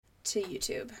to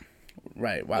YouTube.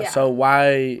 Right. Wow. Yeah. So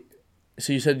why?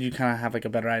 So you said you kind of have like a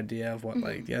better idea of what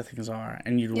like the other things are,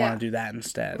 and you'd want to do that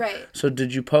instead. Right. So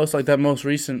did you post like that most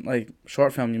recent like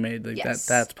short film you made? Like Yes.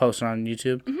 that's posted on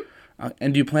YouTube.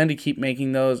 And do you plan to keep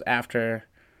making those after,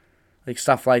 like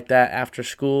stuff like that after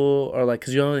school, or like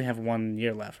because you only have 1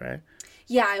 year left, right?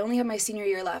 Yeah, I only have my senior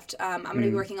year left. I'm going to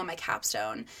be working on my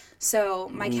capstone. So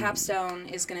my capstone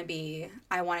is going to be,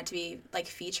 I want it to be like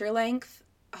feature length.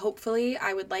 Hopefully,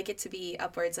 I would like it to be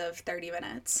upwards of 30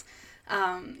 minutes.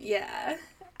 Yeah,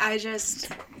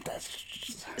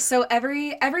 so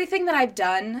everything that I've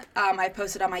done, I've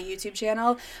posted on my YouTube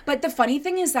channel. But the funny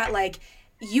thing is that like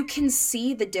you can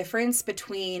see the difference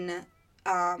between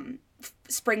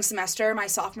spring semester, my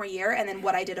sophomore year, and then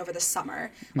what I did over the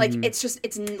summer. Like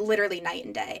it's literally night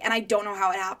and day. And I don't know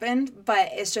how it happened,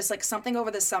 but it's just like something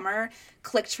over the summer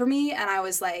clicked for me, and I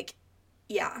was like,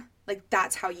 yeah. Like,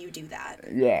 that's how you do that.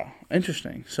 Yeah.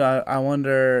 Interesting. So I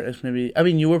wonder if maybe... I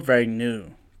mean, you were very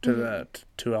new to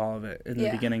to all of it in the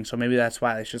beginning, so maybe that's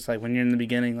why. It's just, like, when you're in the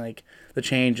beginning, like, the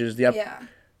changes,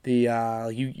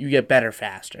 you get better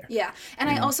faster. Yeah. And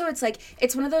I also, it's, like,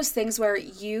 it's one of those things where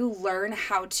you learn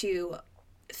how to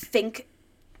think...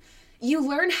 You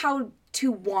learn how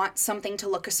to want something to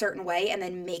look a certain way and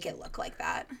then make it look like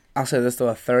that. I'll say this, though.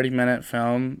 A 30-minute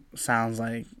film sounds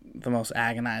like the most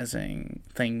agonizing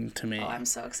thing to me. Oh, I'm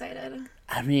so excited.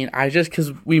 I mean,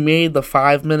 because we made the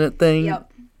 5-minute thing. Yep.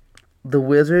 The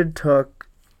Wizard took...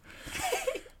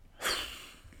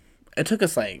 It took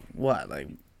us, like, what? Like,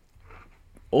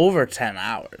 over 10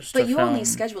 hours But to you film. only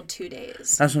scheduled 2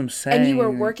 days. That's what I'm saying. And you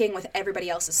were working with everybody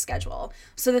else's schedule.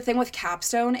 So the thing with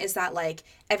Capstone is that, like,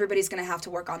 everybody's going to have to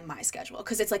work on my schedule.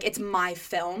 Because it's, like, it's my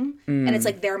film. And it's,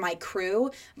 like, they're my crew.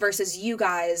 Versus you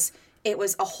guys... It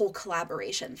was a whole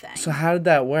collaboration thing. So how did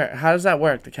that work? How does that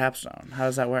work, the capstone? How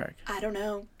does that work? I don't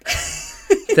know.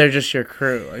 They're just your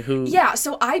crew. Like who? Yeah,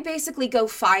 so I basically go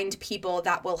find people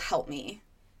that will help me.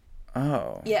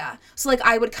 Oh. Yeah. So, like,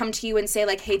 I would come to you and say,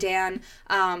 like, hey, Dan,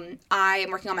 I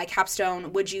am working on my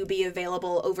capstone. Would you be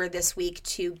available over this week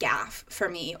to gaff for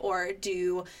me or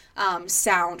do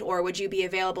sound? Or would you be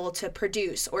available to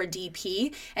produce or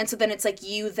DP? And so then it's like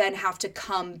you then have to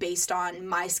come based on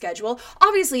my schedule.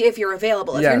 Obviously, if you're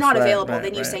available. If you're not available,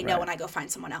 then you say no and I go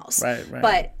find someone else. Right.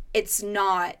 But it's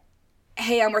not...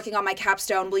 Hey, I'm working on my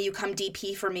capstone. Will you come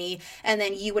DP for me? And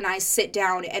then you and I sit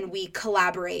down and we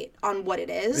collaborate on what it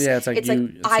is. Yeah, it's like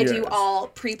I do all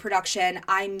pre-production.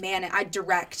 I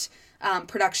direct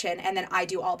production, and then I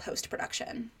do all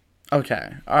post-production.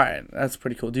 Okay. All right. That's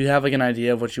pretty cool. Do you have like an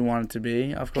idea of what you want it to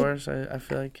be? Of course, I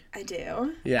feel like. I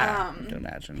do. Yeah, I can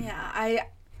imagine. Yeah,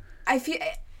 I feel...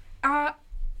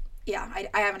 Yeah,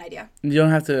 I have an idea. You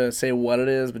don't have to say what it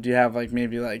is, but do you have like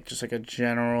maybe like just like a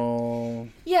general...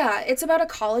 Yeah, it's about a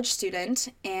college student,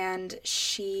 and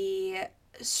she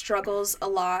struggles a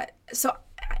lot. So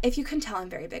if you can tell, I'm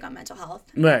very big on mental health.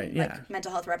 Right, yeah. Like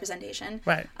mental health representation.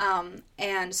 Right.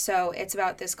 And so it's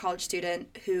about this college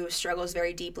student who struggles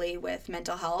very deeply with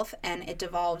mental health, and it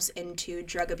devolves into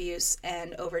drug abuse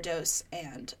and overdose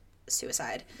and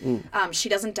suicide. She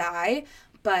doesn't die,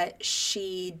 but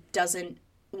she doesn't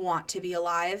want to be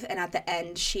alive, and at the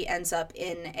end she ends up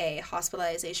in a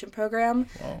hospitalization program.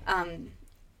 Whoa.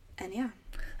 And yeah,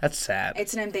 that's sad.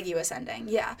 It's an ambiguous ending.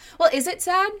 Yeah, well, is it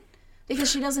sad?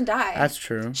 Because she doesn't die. That's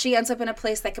true. She ends up in a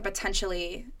place that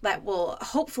will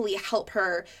hopefully help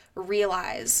her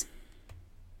realize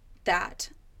that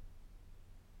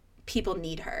people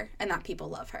need her and that people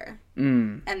love her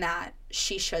and that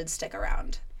she should stick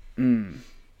around. Well,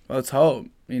 let's hope,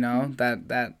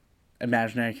 that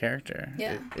imaginary character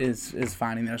is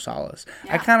finding their solace.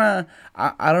 Yeah.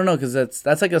 I don't know, because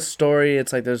that's like a story.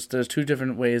 It's like there's two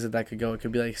different ways that could go. It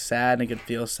could be like sad and it could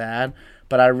feel sad,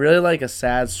 but I really like a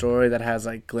sad story that has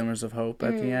like glimmers of hope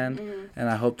at the end, and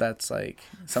I hope that's like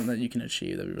something that you can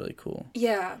achieve. That'd be really cool.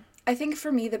 Yeah, I think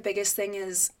for me the biggest thing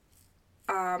is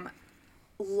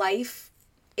life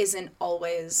isn't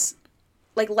always...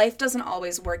 Like, life doesn't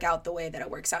always work out the way that it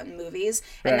works out in movies.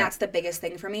 And that's the biggest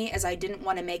thing for me, is I didn't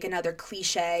want to make another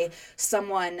cliche.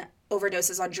 Someone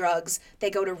overdoses on drugs, they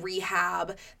go to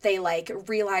rehab, they, like,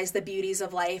 realize the beauties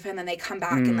of life, and then they come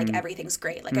back and, like, everything's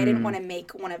great. Like, I didn't want to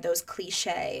make one of those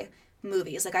cliche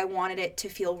movies. Like, I wanted it to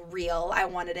feel real. I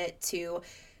wanted it to,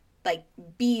 like,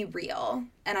 be real.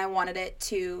 And I wanted it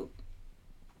to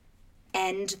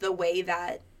end the way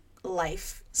that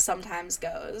life sometimes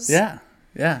goes. Yeah.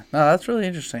 Yeah, no, that's really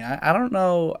interesting. I don't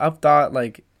know. I've thought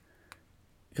like,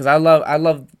 because I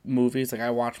love movies. Like I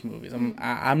watch movies.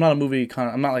 I'm not a movie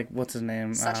I'm not like, what's his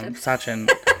name? Sachin.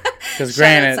 Because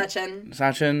granted,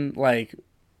 Sachin like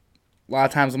lot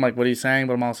of times I'm like, what are you saying?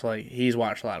 But I'm also like, he's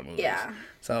watched a lot of movies. Yeah.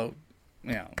 So,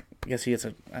 you know, I guess he gets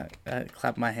a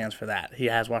clap my hands for that. He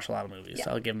has watched a lot of movies,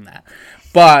 so I'll give him that.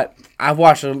 But I've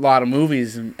watched a lot of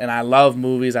movies, and I love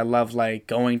movies. I love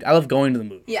going to the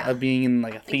movies. Yeah. I love being in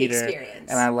like a theater,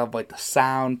 experience. and I love like the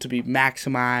sound to be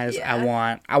maximized.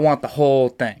 Yeah. I want the whole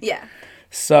thing. Yeah.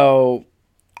 So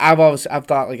I've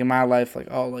thought like in my life like,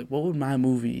 oh, like what would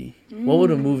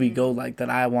a movie go like that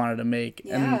I wanted to make?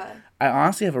 Yeah. And I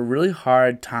honestly have a really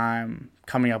hard time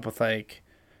coming up with like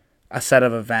a set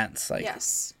of events. Like,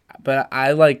 yes. But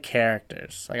I like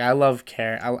characters. Like, I love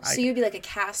So you'd be like a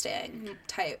casting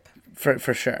type. For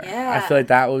sure. Yeah. I feel like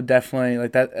that would definitely,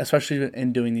 like that, especially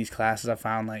in doing these classes, I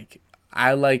found like,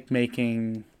 I like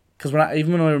making, because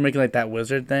even when we were making like that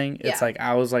wizard thing, it's like,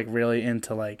 I was like really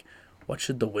into like, what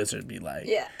should the wizard be like?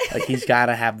 Yeah. Like, he's got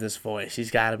to have this voice.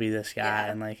 He's got to be this guy.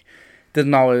 Yeah. And like,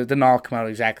 didn't all come out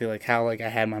exactly like how like I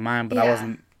had in my mind, but I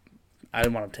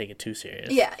didn't want to take it too serious.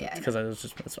 Yeah. Because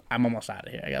I'm almost out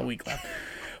of here. I got a week left.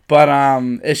 But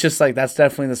it's just like that's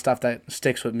definitely the stuff that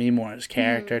sticks with me more as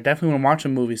character. Mm-hmm. Definitely when I'm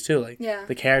watching movies too, like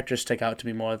the characters stick out to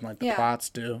me more than like the plots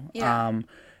do. Yeah.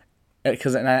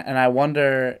 Because and I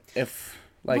wonder if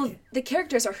like the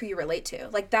characters are who you relate to.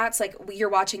 Like that's like you're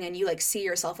watching and you like see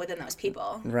yourself within those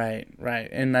people. Right.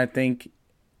 And I think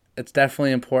it's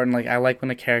definitely important. Like I like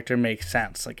when a character makes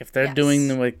sense. Like if they're doing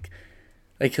the like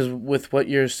because with what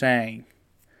you're saying.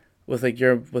 With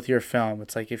your film,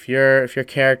 it's like if your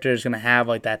character is gonna have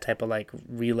like that type of like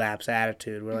relapse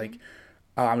attitude, where like,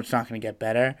 oh, I'm just not gonna get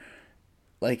better.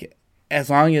 Like, as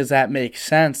long as that makes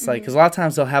sense, like, because a lot of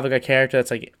times they'll have like a character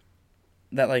that's like,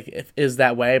 that like is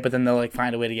that way, but then they'll like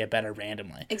find a way to get better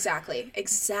randomly. Exactly.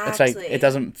 It's like it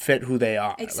doesn't fit who they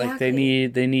are. Exactly.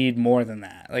 Like they need more than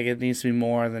that. Like it needs to be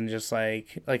more than just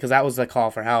like because that was the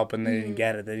call for help and they didn't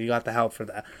get it. You got the help for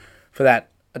that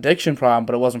addiction problem,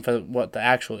 but it wasn't for what the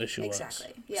actual issue was.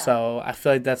 Exactly. Yeah. So I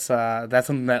feel like that's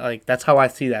something that like that's how I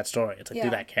see that story. It's like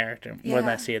through that character more than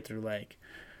I see it through like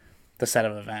the set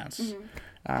of events.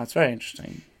 Mm-hmm. It's very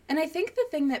interesting. And I think the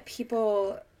thing that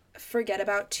people forget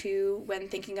about too when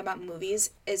thinking about movies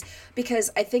is because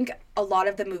I think a lot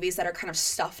of the movies that are kind of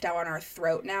stuffed down our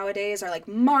throat nowadays are like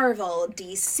Marvel,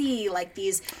 DC, like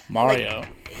these Mario.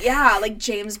 Like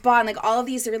James Bond, like all of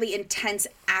these really intense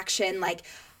action, like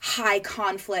high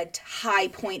conflict, high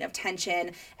point of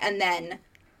tension, and then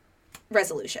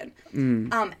resolution.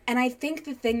 And I think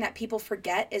the thing that people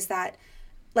forget is that,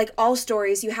 like all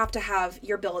stories, you have to have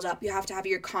your build-up, you have to have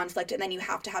your conflict, and then you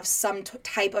have to have some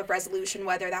type of resolution,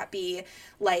 whether that be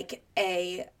like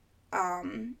a,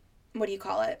 what do you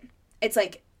call it? It's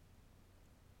like,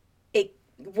 it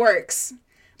works.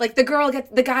 Like the guy gets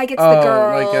the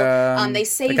girl, like, they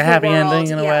save like the a happy world.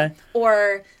 ending in a way.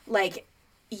 Or like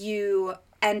you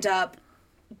end up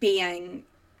being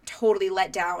totally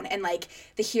let down and like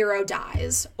the hero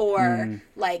dies or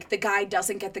like the guy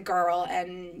doesn't get the girl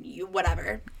and you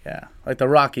whatever. Yeah, like the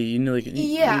Rocky. You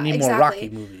need more Rocky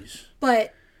movies.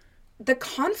 But the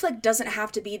conflict doesn't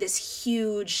have to be this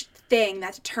huge thing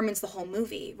that determines the whole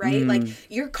movie, right? Like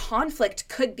your conflict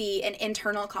could be an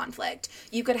internal conflict.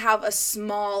 You could have a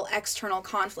small external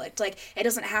conflict. Like it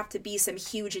doesn't have to be some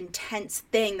huge intense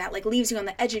thing that like leaves you on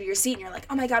the edge of your seat and you're like,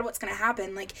 oh my God, what's going to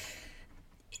happen? Like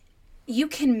you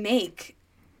can make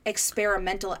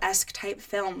experimental-esque type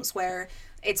films where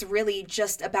it's really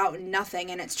just about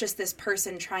nothing and it's just this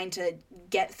person trying to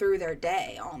get through their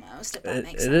day almost, if that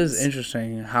makes sense. It is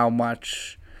interesting how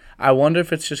much... I wonder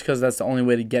if it's just because that's the only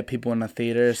way to get people in the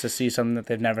theater is to see something that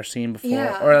they've never seen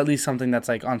before, or at least something that's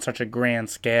like on such a grand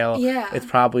scale. Yeah. It's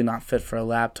probably not fit for a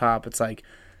laptop. It's like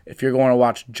if you're going to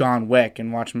watch John Wick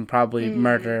and watch him probably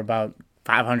murder about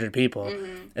 500 people,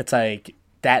 it's like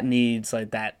that needs like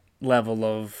that level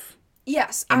of immersion.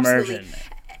 Absolutely.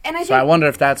 And I wonder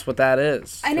if that's what that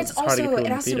is. And it has to do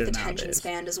with the attention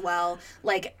span as well.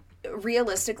 Like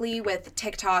realistically with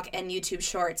TikTok and YouTube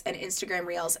Shorts and Instagram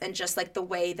Reels and just like the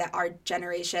way that our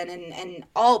generation and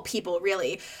all people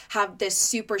really have this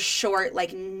super short,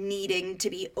 like needing to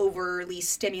be overly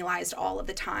stimulated all of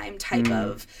the time type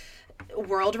of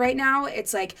world right now,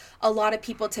 it's like a lot of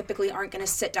people typically aren't going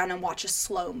to sit down and watch a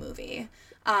slow movie.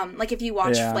 Like if you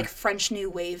watch like French New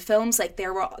Wave films, like they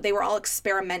were all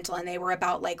experimental and they were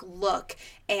about like look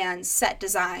and set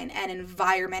design and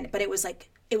environment, but it was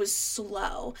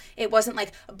slow. It wasn't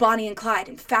like Bonnie and Clyde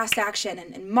and fast action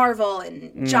and Marvel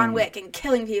and John Wick and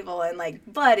killing people and like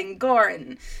blood and gore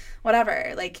and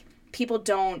whatever. Like people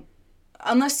don't,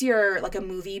 unless you're like a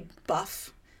movie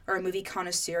buff or a movie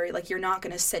connoisseur, like you're not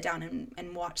going to sit down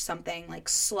and watch something like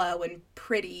slow and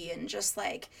pretty and just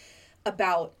like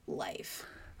about life.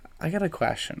 I got a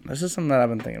question. This is something that I've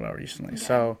been thinking about recently. Okay.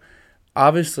 So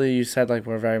obviously you said like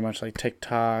we're very much like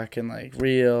TikTok and like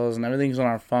Reels and everything's on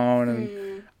our phone,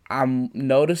 and I'm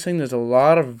noticing there's a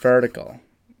lot of vertical.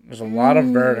 There's a lot of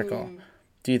vertical.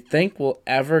 Do you think we'll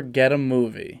ever get a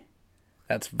movie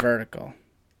that's vertical?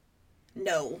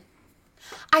 No.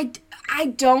 I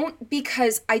don't,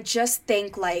 because I just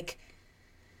think like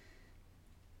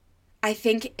I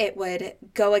think it would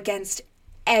go against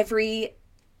every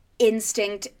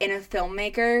instinct in a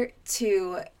filmmaker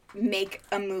to make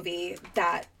a movie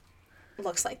that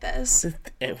looks like this.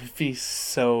 It would be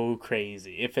so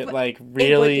crazy if it like It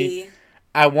really. would be.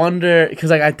 I wonder, because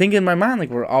like I think in my mind like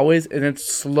we're always, and it's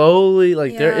slowly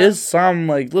like there is some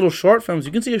like little short films.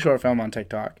 You can see a short film on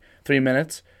TikTok, 3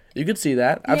 minutes. You could see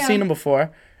that. I've seen them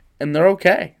before, and they're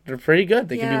okay. They're pretty good.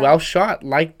 They can be well shot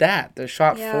like that. They're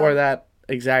shot for that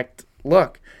exact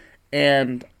look.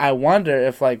 And I wonder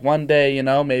if like one day, you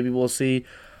know, maybe we'll see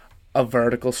a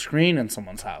vertical screen in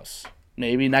someone's house.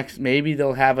 Maybe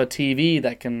they'll have a TV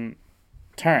that can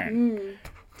turn.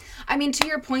 I mean, to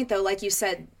your point though, like you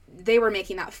said, they were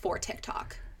making that for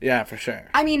TikTok. Yeah, for sure.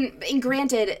 I mean, and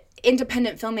granted,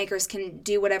 independent filmmakers can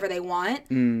do whatever they want.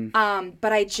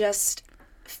 But I just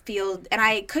feel, and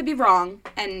I could be wrong,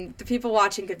 and the people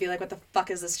watching could be like, what the fuck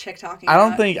is this chick talking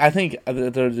about? I think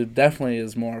there definitely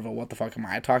is more of a what the fuck am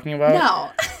I talking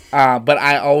about? No. But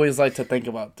I always like to think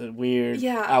about the weird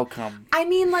outcome. I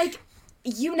mean, like,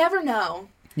 you never know.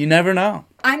 You never know.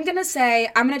 I'm going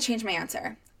to change my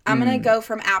answer. I'm going to go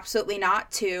from absolutely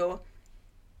not to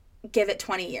give it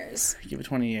 20 years. Give it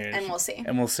 20 years. And we'll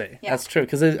see. Yeah. That's true.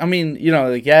 Because, I mean, you know,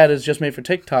 like, yeah, it is just made for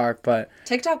TikTok, but...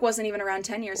 TikTok wasn't even around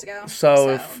 10 years ago.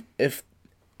 So if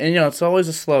and, you know, it's always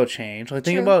a slow change. Like,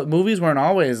 think about movies weren't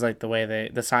always, like,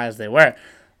 the size they were.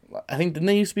 I think, didn't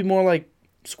they used to be more, like,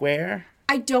 square?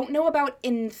 I don't know about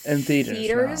in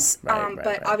theaters. No.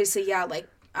 But obviously, yeah, like...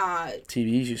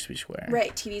 TVs used to be square.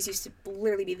 Right. TVs used to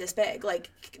literally be this big.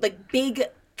 Like big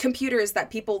computers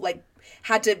that people, like,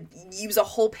 had to use a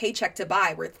whole paycheck to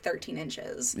buy were 13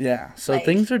 inches. Yeah, so like,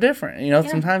 things are different. You know,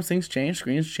 sometimes things change,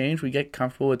 screens change, we get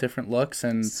comfortable with different looks.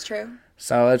 And it's true.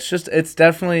 So it's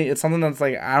something that's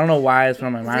like, I don't know why it's been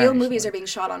on my mind. Real movies are being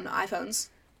shot on iPhones.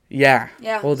 Yeah.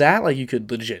 Well, that, like, you could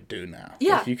legit do now.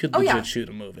 Yeah. Like, you could legit shoot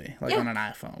a movie, like, on an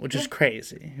iPhone, which is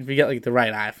crazy. If you get, like, the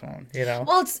right iPhone, you know?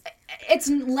 Well, it's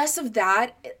less of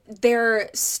that. They're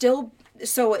still...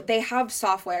 So they have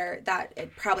software that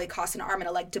it probably costs an arm and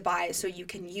a leg to buy, so you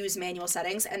can use manual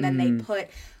settings, and then they put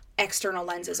external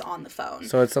lenses on the phone.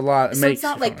 So it's a lot. So it's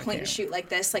not like point and shoot like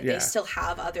this. Like they still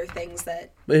have other things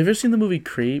that. But have you ever seen the movie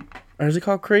Creep? Or is it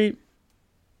called Creep?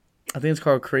 I think it's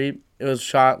called Creep. It was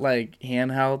shot like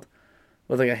handheld,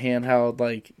 with like a handheld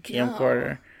like camcorder.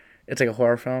 No. It's like a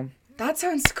horror film. That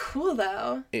sounds cool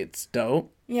though. It's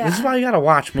dope. Yeah. This is why you gotta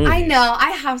watch movies. I know.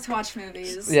 I have to watch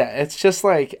movies. Yeah, it's just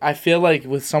like, I feel like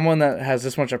with someone that has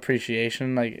this much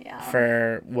appreciation, like,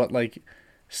 for what, like,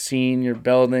 scene you're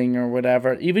building or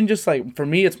whatever, even just, like, for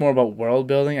me, it's more about world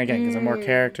building, again, because I'm more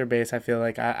character-based. I feel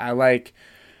like I like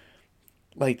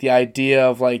the idea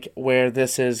of, like, where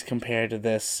this is compared to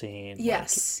this scene.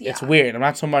 Yes, like, it's weird.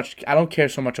 I don't care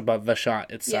so much about the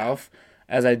shot itself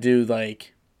as I do,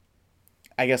 like,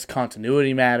 I guess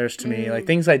continuity matters to me, like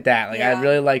things like that. Like I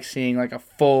really like seeing like a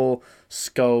full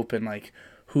scope and like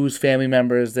whose family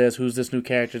member is this, who's this new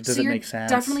character, does it make sense?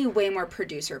 Definitely way more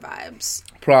producer vibes.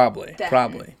 Probably,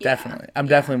 definitely. I'm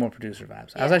definitely more producer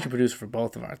vibes. I was actually producer for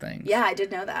both of our things. Yeah, I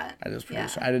did know that.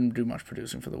 I didn't do much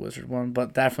producing for the Wizard one,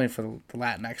 but definitely for the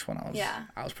Latinx one,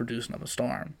 I was producing up a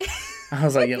storm. I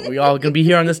was like, yeah, we all gonna be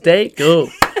here on this date? Go.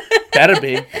 Better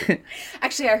be.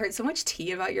 Actually, I heard so much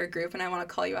tea about your group, and I want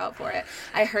to call you out for it.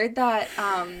 I heard that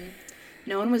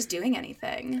no one was doing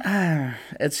anything.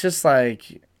 It's just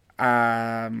like,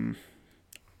 for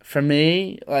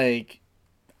me, like,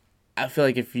 I feel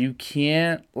like if you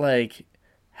can't, like,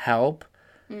 help,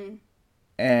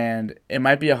 and it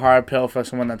might be a hard pill for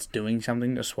someone that's doing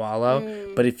something to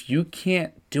swallow, but if you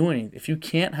can't do anything, if you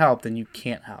can't help, then you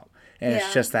can't help. And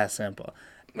it's just that simple.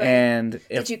 Right. And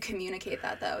did you communicate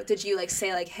that though? Did you like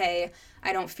say like, "Hey,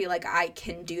 I don't feel like I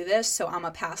can do this, so I'm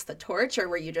gonna pass the torch," or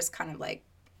were you just kind of like,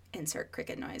 insert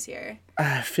cricket noise here?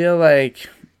 I feel like,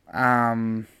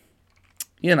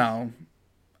 you know,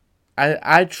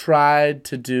 I tried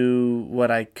to do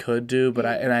what I could do, but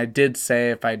I did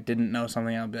say if I didn't know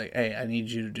something, I'd be like, "Hey, I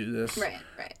need you to do this."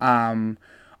 Right.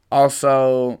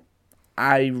 Also,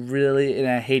 I really, and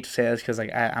I hate to say this because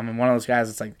like I'm one of those guys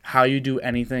that's like, how you do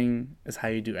anything is how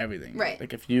you do everything. Right.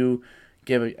 Like if you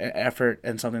give an effort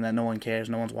in something that no one cares,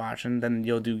 no one's watching, then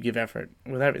you'll give effort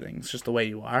with everything. It's just the way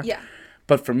you are. Yeah.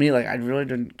 But for me, like, I really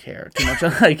didn't care too much.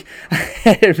 Like,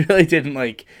 I really didn't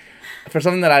like for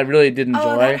something that I really did enjoy.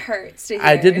 Oh, that hurts to hear.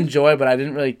 I did enjoy, but I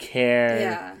didn't really care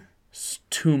Yeah.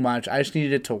 too much. I just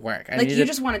needed it to work. You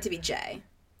just want it to be Jay.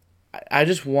 I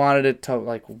just wanted it to,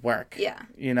 like, work. Yeah.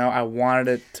 You know, I wanted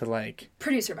it to, like...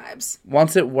 Producer vibes.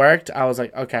 Once it worked, I was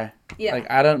like, okay. Yeah. Like,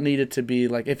 I don't need it to be,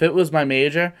 like... If it was my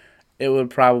major, it would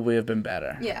probably have been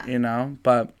better. Yeah. You know?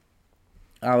 But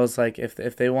I was like, if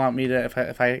they want me to...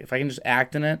 If I can just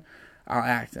act in it, I'll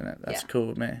act in it. That's cool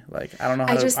with me. Like, I don't know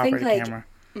how to operate a camera.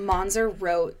 Monzer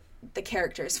wrote the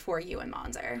characters for you in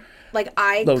Monzer. Like,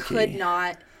 I could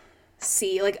not...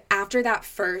 see, like, after that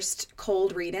first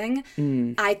cold reading,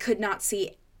 I could not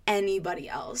see anybody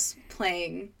else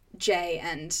playing Jay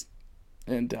and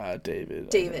David.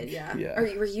 David, yeah. Or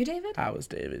were you David? I was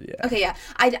David, yeah. Okay, yeah.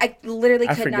 I literally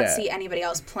could not see anybody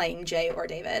else playing Jay or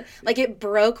David. Like, it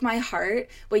broke my heart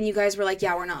when you guys were like,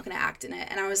 yeah, we're not going to act in it.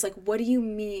 And I was like, what do you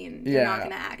mean you're not going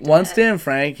to act in it? Once Dan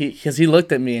Frank, because he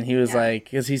looked at me and he was like,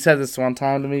 because he said this one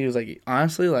time to me, he was like,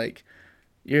 honestly, like,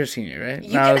 you're a senior, right?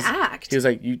 You can act. He was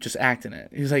like, you just act in it.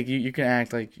 He was like, you can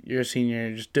act like you're a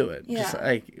senior, just do it. Yeah. Just,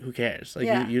 like, who cares?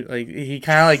 Like, you like, he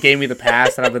kind of, like, gave me the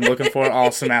pass that I've been looking for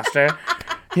all semester.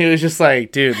 He was just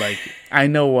like, dude, like, I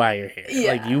know why you're here.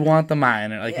 Yeah. Like, you want the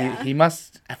minor. Like, he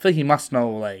must, I feel like he must know,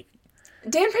 like,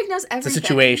 Dan Frank knows everything. The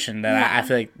situation that I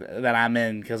feel like that I'm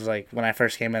in, because, like, when I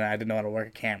first came in, I didn't know how to work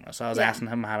a camera. So I was asking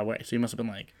him how to work. So he must have been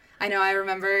like... I know, I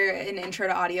remember in intro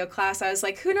to audio class, I was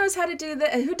like, who knows how to do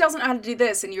this? Who doesn't know how to do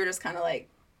this? And you were just kind of like...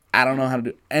 I don't know how to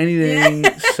do anything.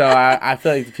 So I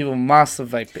feel like the people must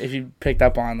have, like, if you picked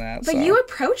up on that. But you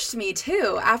approached me,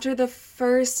 too, after the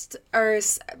first, or,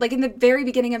 like, in the very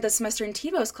beginning of the semester in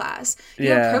TiVo's class.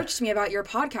 You approached me about your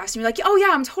podcast, and you're like, oh, yeah,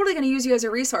 I'm totally going to use you as a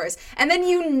resource. And then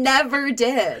you never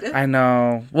did. I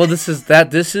know. Well, this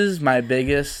is my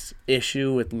biggest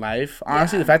issue with life.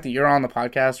 Honestly, the fact that you're on the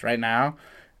podcast right now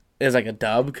is like a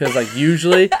dub, because like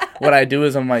usually what I do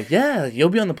is I'm like, yeah, you'll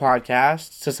be on the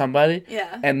podcast to somebody,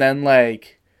 and then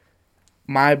like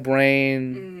my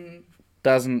brain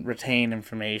doesn't retain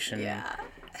information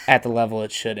at the level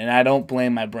it should, and I don't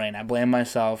blame my brain. I blame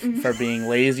myself for being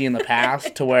lazy in the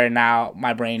past to where now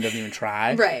my brain doesn't even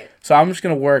try. Right. So I'm just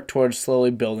gonna work towards slowly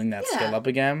building that skill up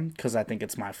again, because I think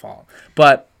it's my fault.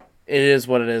 But it is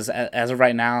what it is. As of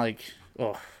right now, like,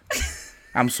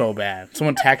 I'm so bad.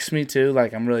 Someone texts me, too.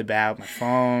 Like, I'm really bad with my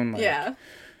phone. Like,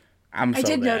 I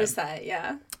did notice that,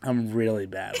 yeah. I'm really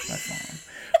bad with my phone.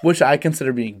 Which I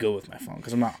consider being good with my phone,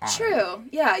 because I'm not on True.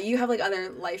 Yeah, you have, like, other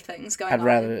life things going on. I'd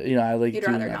rather, I like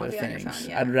doing other things.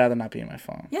 Phone, I'd rather not be on my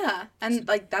phone. Yeah, and,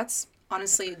 like, that's,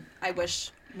 honestly, I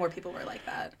wish more people were like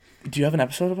that. Do you have an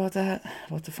episode about that?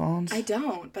 About the phones? I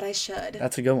don't, but I should.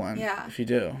 That's a good one. Yeah. If you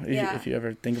do. If you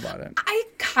ever think about it.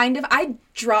 I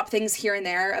drop things here and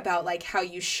there about, like, how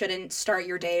you shouldn't start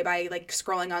your day by, like,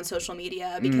 scrolling on social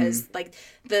media, because, like,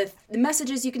 the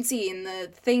messages you can see and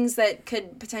the things that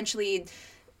could potentially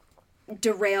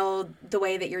derail the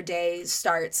way that your day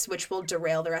starts, which will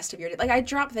derail the rest of your day. Like, I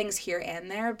drop things here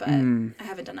and there, but I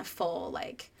haven't done a full,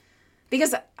 like,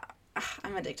 because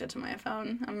I'm addicted to my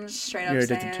phone. I'm just straight up You're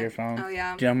saying addicted to your phone? Oh,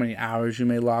 yeah. Do you know how many hours you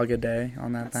may log a day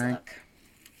on that thing? Look.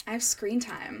 I have screen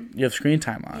time. You have screen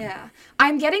time on? Yeah.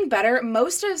 I'm getting better.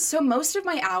 Most of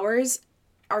my hours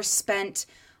are spent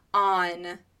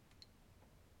on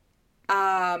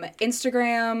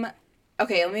Instagram.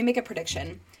 Okay, let me make a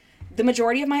prediction. The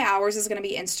majority of my hours is going to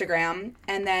be Instagram,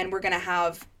 and then we're going to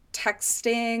have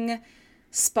texting,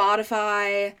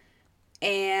 Spotify,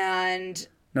 and...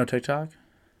 No TikTok?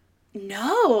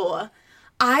 No.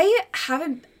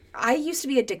 I used to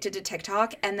be addicted to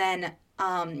TikTok, and then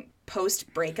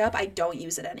post breakup, I don't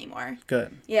use it anymore.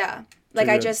 Good. Yeah. Like,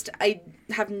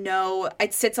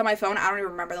 it sits on my phone. I don't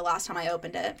even remember the last time I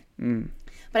opened it.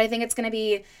 But I think it's going to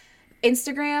be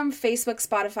Instagram, Facebook,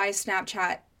 Spotify,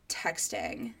 Snapchat,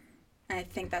 texting. And I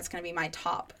think that's going to be my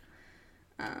top.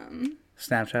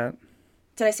 Snapchat?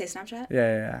 Did I say Snapchat?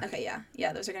 Yeah. Okay, yeah.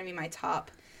 Yeah, those are going to be my top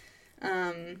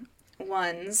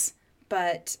ones.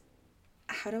 But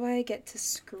how do I get to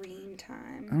screen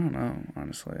time? I don't know,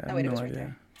 honestly. I have no idea. Right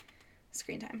there.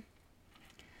 Screen time.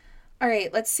 All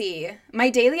right, let's see. My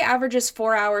daily average is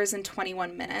 4 hours and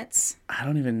 21 minutes. I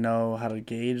don't even know how to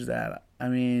gauge that. I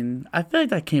mean, I feel like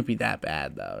that can't be that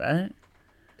bad, though, right?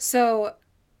 So,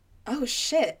 oh,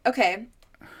 shit. Okay.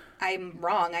 I'm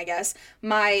wrong, I guess.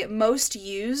 My most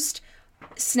used...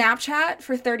 Snapchat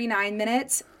for 39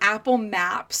 minutes, Apple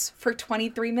Maps for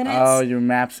 23 minutes. Oh, you're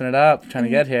mapsing it up, trying to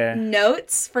get here.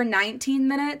 Notes for 19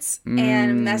 minutes,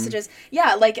 and messages.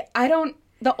 Yeah, like,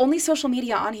 the only social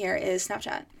media on here is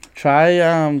Snapchat. Try,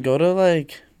 go to,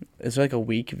 like, is there, like, a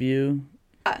week view?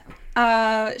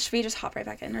 Should we just hop right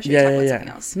back in, or should we talk about something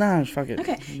else? Nah, fuck it.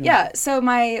 Okay. Yeah. So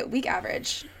my week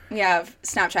average, we have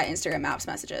Snapchat, Instagram, Maps,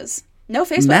 messages. No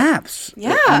Facebook. Maps.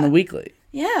 Yeah. On the weekly.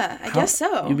 Yeah, I guess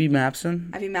so. You be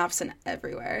mapsing? I be mapsing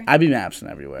everywhere. I be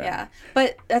mapsing everywhere. Yeah,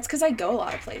 but that's because I go a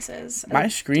lot of places. My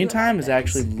screen time is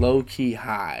actually low key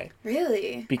high.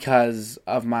 Really? Because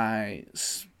of my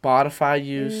Spotify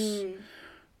use.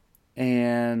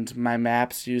 And my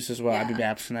Maps use as well. Yeah. I be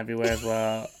mapsing everywhere as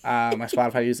well. My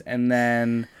Spotify use. And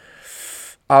then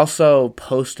also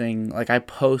posting. Like, I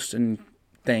post in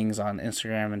things on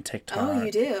Instagram and TikTok. Oh,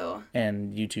 you do?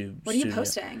 And YouTube. What are you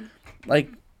posting? Like,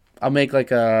 I'll make like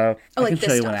a... I can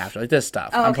show you one after. Like this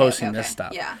stuff. I'm posting this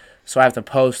stuff. Yeah. So I have to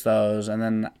post those, and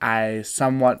then I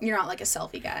somewhat... You're not like a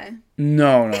selfie guy.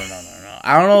 No.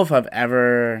 I don't know if I've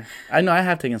ever... I know I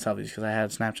have taken selfies because I had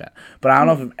Snapchat. But I don't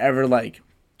know if I've ever, like,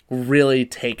 really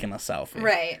taken a selfie.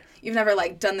 Right. You've never,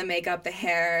 like, done the makeup, the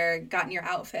hair, gotten your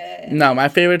outfit. No, my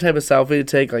favorite type of selfie to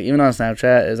take, like, even on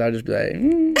Snapchat, is I'll just be like,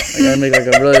 I make,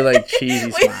 like, a really, like, cheesy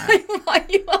smile. Wait, why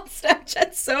you on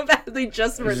Snapchat so badly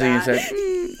just for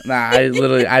that? Nah, I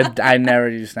literally, I never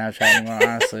use Snapchat anymore,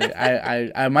 honestly.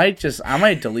 I might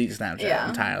delete Snapchat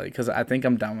entirely, because I think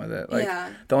I'm done with it. Like,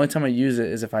 the only time I use it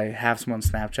is if I have someone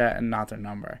Snapchat and not their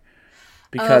number.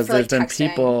 Because there's been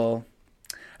people...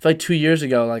 I feel like 2 years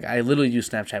ago, like, I literally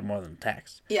used Snapchat more than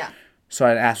text. Yeah. So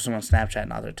I'd ask for someone's Snapchat,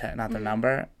 not their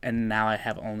number, and now I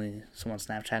have only someone's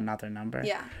Snapchat, not their number.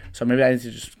 Yeah. So maybe I need to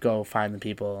just go find the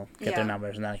people, get their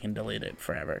numbers, and then I can delete it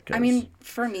forever. I mean,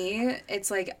 for me,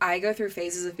 it's like I go through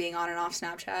phases of being on and off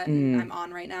Snapchat, and I'm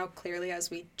on right now, clearly,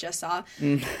 as we just saw.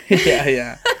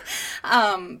 Yeah.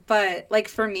 But, like,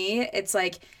 for me, it's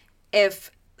like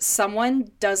if someone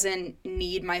doesn't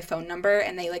need my phone number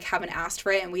and they like haven't asked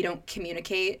for it and we don't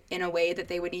communicate in a way that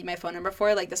they would need my phone number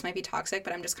for, like, this might be toxic,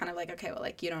 but I'm just kind of like, okay, well,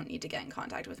 like, you don't need to get in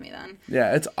contact with me then.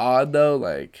 Yeah, it's odd though.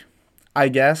 Like, I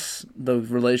guess the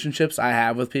relationships I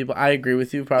have with people, I agree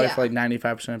with you probably for like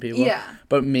 95% of people. Yeah.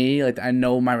 But me, like, I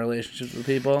know my relationships with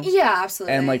people. Yeah,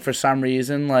 absolutely. And like for some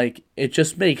reason, like, it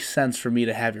just makes sense for me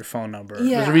to have your phone number.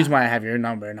 Yeah. There's a reason why I have your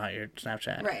number, not your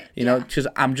Snapchat. Right. You know, because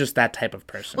I'm just that type of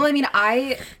person. Well, I mean,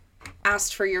 I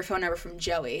asked for your phone number from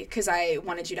Joey because I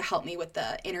wanted you to help me with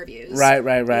the interviews. Right.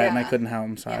 Yeah. And I couldn't help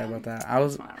him. Sorry about that. It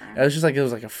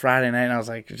was like a Friday night, and I was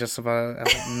like,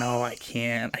 no, I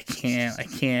can't.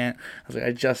 I was like,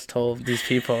 I just told these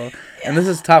people. And this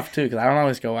is tough, too, because I don't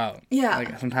always go out. Yeah.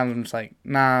 Like, sometimes I'm just like,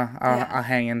 nah, I'll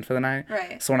hang in for the night.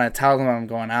 Right. So when I tell them I'm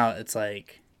going out, it's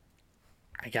like,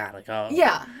 I gotta go.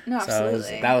 Yeah, no,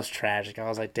 absolutely. That was tragic. I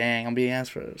was like, dang, I'm being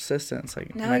asked for assistance.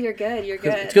 Like, no, you're good.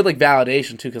 It's good, like,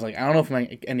 validation, too, because, like, I don't know if I'm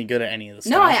like, any good at any of this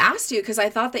stuff. No, I asked you because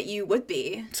I thought that you would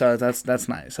be. So that's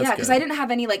nice. That's because I didn't have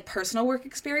any, like, personal work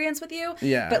experience with you.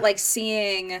 Yeah. But, like,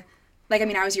 seeing, like, I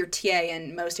mean, I was your TA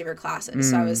in most of your classes,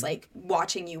 so I was, like,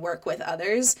 watching you work with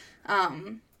others.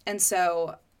 And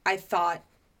so I thought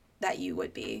that you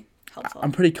would be helpful.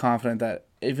 I'm pretty confident that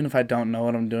even if I don't know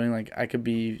what I'm doing, like, I could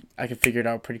figure it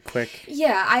out pretty quick.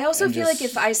 Yeah, I also feel like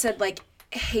if I said, like,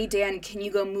 hey, Dan, can you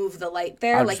go move the light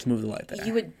there? I'll like, just move the light there.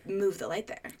 You would move the light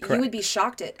there. Correct. You would be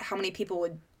shocked at how many people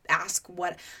would ask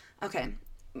what. Okay,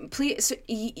 please, so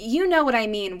you know what I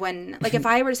mean when, like, if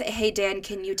I were to say, hey, Dan,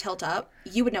 can you tilt up?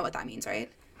 You would know what that means,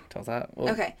 right? Tilt up?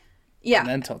 Well, okay, yeah. And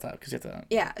then tilt up, because you have to...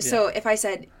 Yeah, so if I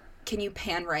said, can you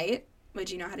pan right?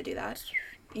 Would you know how to do that?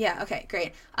 Yeah, okay,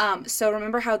 great. So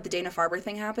remember how the Dana-Farber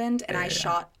thing happened and I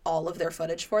shot all of their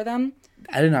footage for them?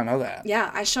 I did not know that.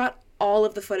 Yeah, I shot all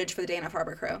of the footage for the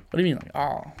Dana-Farber crew. What do you mean, like,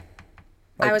 all?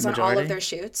 Like, I was majority? On all of their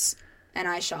shoots and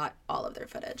I shot all of their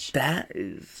footage. That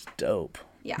is dope.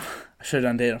 Yeah. I should have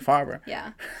done Dana-Farber.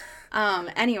 Yeah.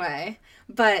 Anyway,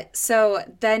 but so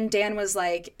then Dan was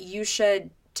like, you should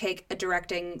take a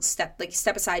directing step, like,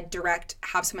 step aside, direct,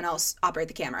 have someone else operate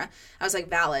the camera. I was like,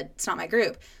 valid, it's not my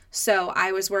group. So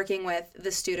I was working with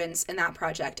the students in that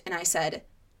project, and I said,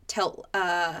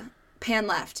 pan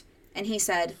left. And he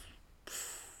said,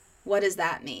 what does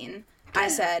that mean? I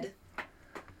said,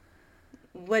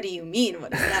 what do you mean,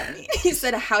 what does that mean? He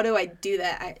said, how do I do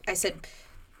that? I said,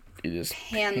 you just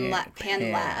pan left.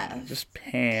 Just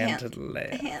pan to the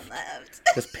left. Pan left.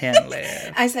 Just pan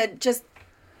left. I said, just,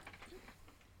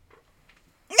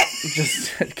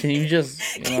 can you just,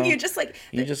 like...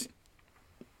 You just...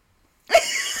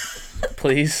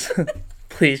 Please,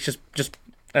 just,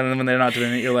 and then when they're not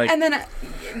doing it, you're like... And then,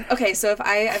 okay, so if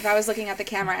I was looking at the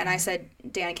camera and I said,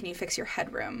 Dan, can you fix your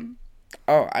headroom?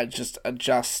 Oh, I just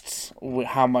adjust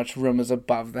how much room is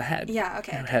above the head. Yeah,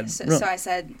 okay. So I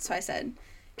said,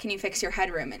 can you fix your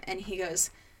headroom? And he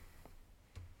goes,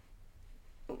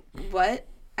 what?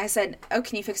 I said, oh,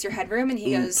 can you fix your headroom? And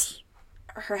he goes,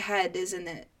 her head is in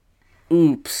it.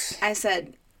 Oops. I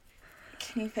said,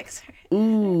 can you fix her?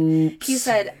 Oops. He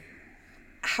said,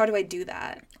 how do I do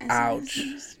that? Ouch.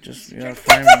 Just, you gotta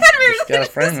frame it.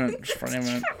 Just frame it. Just put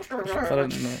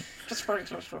it in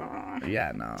the...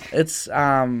 Yeah, no. It's,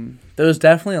 there was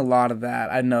definitely a lot of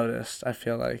that I noticed, I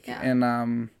feel like. Yeah.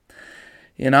 And,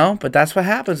 you know, but that's what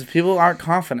happens if people aren't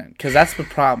confident, because that's the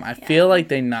problem. I feel like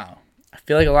they know. I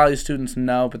feel like a lot of these students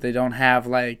know, but they don't have,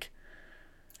 like,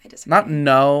 not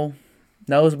know.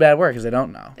 Know is a bad word because they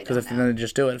don't know. Because if they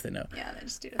just do it if they know. Yeah, they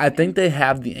just do it. I think they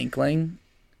have the inkling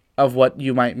of what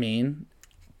you might mean,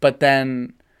 but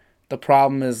then the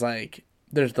problem is, like,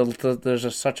 there's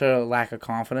just such a lack of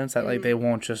confidence that, like, they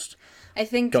won't just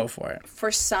go for it.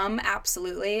 For some,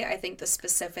 absolutely. I think the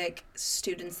specific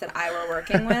students that I was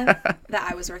working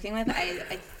with,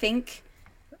 I think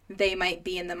they might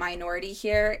be in the minority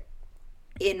here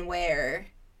in where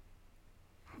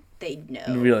they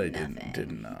know really nothing.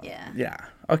 didn't know. Yeah.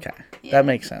 Okay. Yeah. That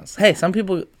makes sense. Hey, some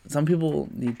people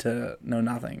need to know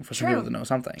nothing for some people to know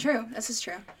something. True. This is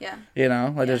true. Yeah. You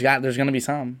know, like there's gonna be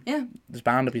some. Yeah. There's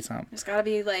bound to be some. There's gotta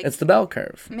be, like, it's the bell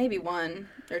curve. Maybe 1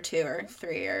 or 2 or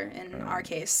 3, or in our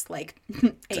case, like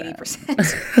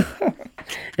 80%.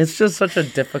 It's just such a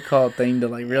difficult thing to,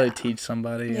 like, really teach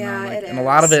somebody. You know? Like, it is. And a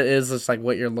lot of it is just, like,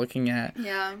 what you're looking at.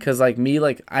 Yeah. Because, like, me,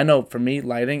 like, I know for me,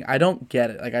 lighting, I don't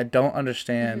get it. Like, I don't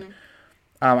understand.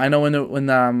 I know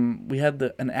when we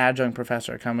had an adjunct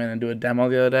professor come in and do a demo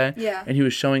the other day. Yeah. And he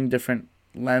was showing different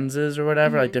lenses or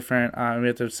whatever, like different, we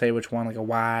have to say which one, like a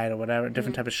wide or whatever,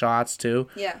 different type of shots too.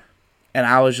 Yeah. And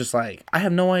I was just like, I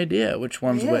have no idea which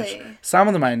one's which. Some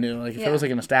of them I knew. Like, if it was,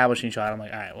 like, an establishing shot, I'm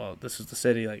like, all right, well, this is the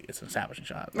city. Like, it's an establishing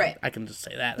shot. Like, right. I can just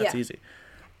say that. That's easy.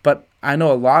 But I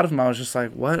know a lot of them, I was just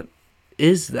like, what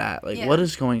is that? Like, what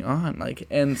is going on? Like,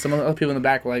 and some of the other people in the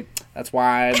back were like, that's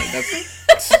wide. Like,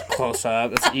 that's close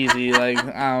up. That's easy. Like,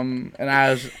 and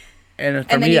I was... And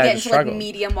for me, I just struggled. Like,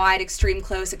 medium wide, extreme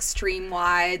close, extreme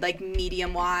wide, like,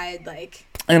 medium wide, like...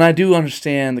 And I do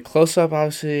understand the close-up,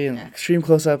 obviously, and extreme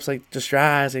close-ups, like, just your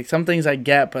eyes. Like, some things I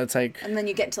get, but it's like... And then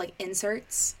you get into, like,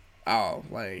 inserts. Oh,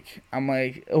 like, I'm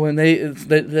like... When they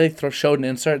showed an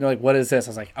insert, and they're like, what is this? I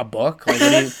was like, a book? Like,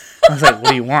 I was like, what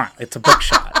do you want? It's a book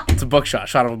shot. It's a book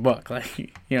shot of a book. Like,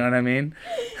 you know what I mean?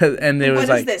 And it was like...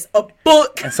 What is this? A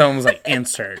book? And someone was like,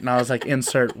 insert. And I was like,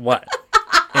 insert what?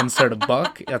 Insert a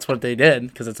book? That's what they did,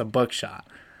 because it's a book shot.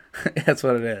 That's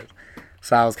what it is.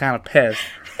 So I was kind of pissed.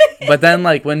 But then,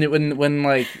 like, when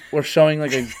like, we're showing,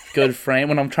 like, a good frame,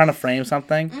 when I'm trying to frame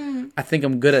something, I think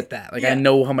I'm good at that. Like, I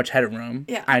know how much headroom.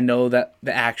 Yeah. I know that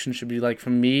the action should be, like,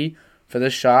 for me, for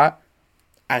this shot,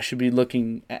 I should be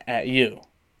looking at you.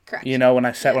 Correct. You know, when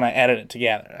I edit it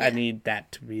together. I need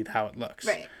that to be how it looks.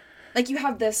 Right. Like, you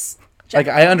have this... Like,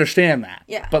 I understand that.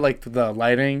 Yeah. But, like, the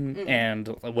lighting and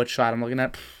which shot I'm looking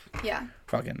at,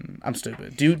 fucking, I'm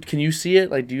stupid. Can you see it?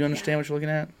 Like, do you understand what you're looking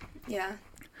at? Yeah.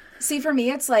 See, for me,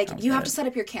 it's like, you have to set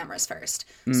up your cameras first.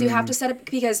 So you have to set up,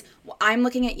 because I'm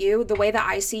looking at you, the way that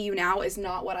I see you now is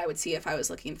not what I would see if I was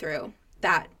looking through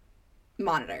that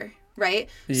monitor, right?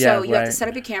 Yeah, so you have to set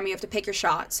up your camera, you have to pick your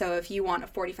shot. So if you want a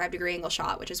 45-degree angle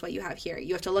shot, which is what you have here,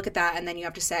 you have to look at that, and then you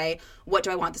have to say, what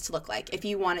do I want this to look like? If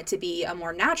you want it to be a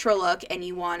more natural look and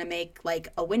you want to make, like,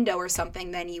 a window or something,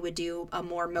 then you would do a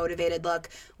more motivated look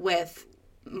with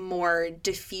more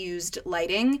diffused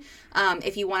lighting.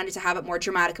 If you wanted to have it more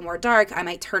dramatic and more dark, I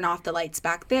might turn off the lights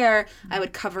back there. I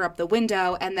would cover up the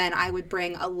window, and then I would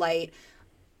bring a light.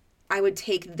 I would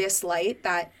take this light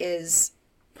that is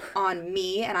on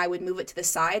me, and I would move it to the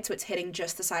side so it's hitting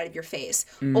just the side of your face.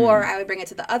 Or I would bring it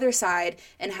to the other side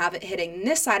and have it hitting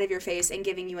this side of your face and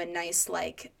giving you a nice,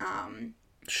 like,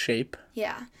 shape.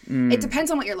 Yeah. It depends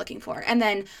on what you're looking for. And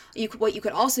then what you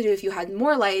could also do if you had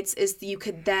more lights is you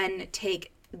could then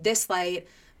take this light,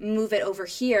 move it over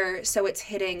here so it's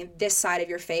hitting this side of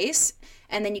your face,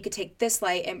 and then you could take this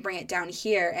light and bring it down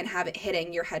here and have it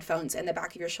hitting your headphones and the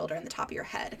back of your shoulder and the top of your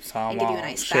head, so and give you a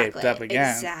nice shaped backlight. Up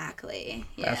again. Exactly.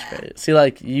 Yeah. That's great. See,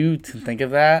 like, you to think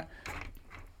of that,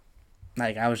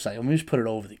 like, I was just like, let me just put it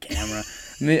over the camera.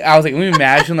 I was like, let me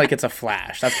imagine, like, it's a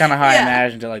flash. That's kind of how I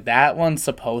imagined it. Like, that one's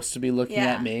supposed to be looking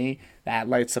at me. That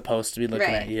light's supposed to be looking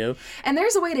at you. And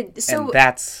there's a way to... So and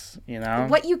that's, you know...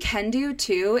 What you can do,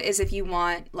 too, is if you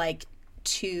want, like,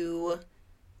 2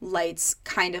 lights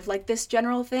kind of like this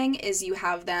general thing, is you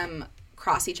have them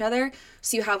cross each other.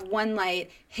 So you have one light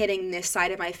hitting this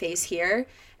side of my face here,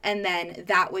 and then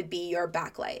that would be your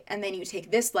backlight. And then you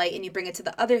take this light and you bring it to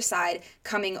the other side,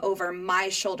 coming over my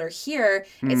shoulder here.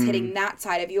 It's hitting that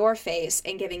side of your face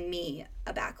and giving me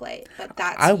a backlight. But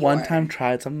that's one time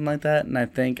tried something like that, and I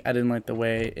think I didn't like the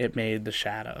way it made the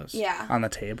shadows on the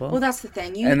table. Well, that's the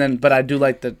thing. But I do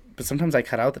like but sometimes I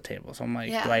cut out the table, so I'm like,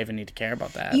 do I even need to care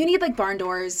about that? You need, like, barn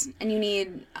doors, and you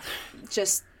need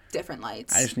just different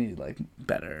lights. I just need, like,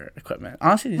 better equipment.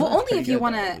 Honestly, only if you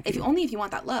want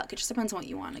that look. It just depends on what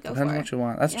you want to go for. Depends on what you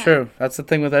want. That's true. That's the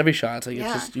thing with every shot. It's like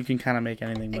it's just, you can kind of make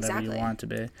anything whatever you want it to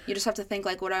be. You just have to think,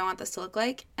 like, what do I want this to look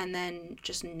like, and then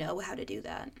just know how to do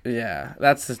that. Yeah,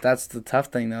 that's the tough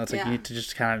thing though. It's like you need to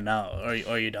just kind of know,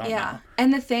 or you don't know. Yeah,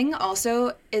 and the thing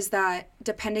also is that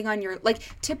depending on your, like,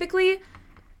 typically,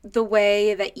 the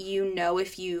way that you know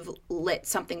if you've lit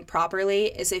something properly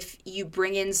is if you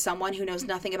bring in someone who knows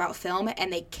nothing about film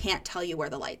and they can't tell you where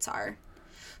the lights are.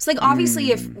 So, like,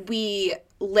 obviously, if we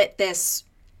lit this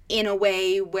in a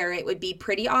way where it would be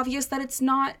pretty obvious that it's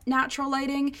not natural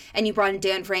lighting, and you brought in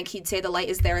Dan Frank, he'd say the light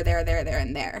is there, there, there, there,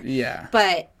 and there. Yeah.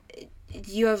 But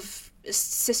you have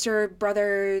sister,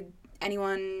 brother,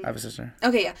 anyone? I have a sister.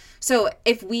 Okay, yeah. So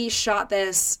if we shot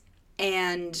this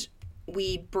and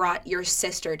we brought your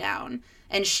sister down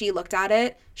and she looked at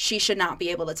it, she should not be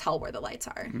able to tell where the lights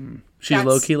are. She's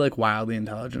low-key, like, wildly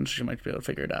intelligent. She might be able to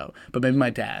figure it out. But maybe my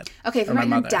dad. Okay, if you brought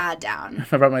your dad down.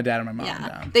 If I brought my dad or my mom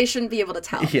down. They shouldn't be able to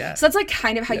tell. Yeah. So that's, like,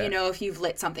 kind of how you know if you've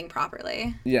lit something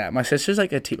properly. Yeah, my sister's,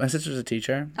 like, my sister's a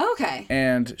teacher. Oh, okay.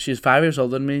 And she's 5 years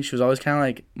older than me. She was always kind of,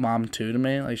 like, mom, too, to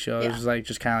me. Like, she always was, like,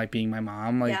 just kind of, like, being my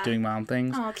mom, like, doing mom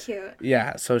things. Oh, cute.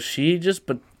 Yeah, so she just,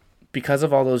 but because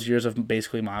of all those years of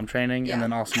basically mom training, and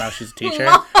then also now she's a teacher.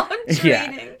 Mom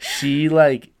training. She,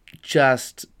 like,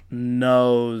 just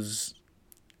knows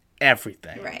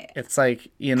everything. Right. It's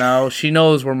like, you know, she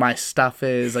knows where my stuff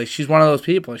is. Like, she's one of those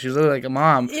people. She's literally like a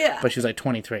mom, but she's like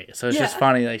 23. So it's just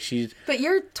funny. Like, she's... But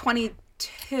you're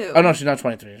 22. Oh, no, she's not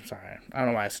 23. I'm sorry. I don't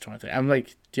know why I said 23. I'm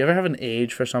like, do you ever have an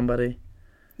age for somebody?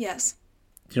 Yes.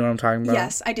 Do you know what I'm talking about?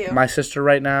 Yes, I do. My sister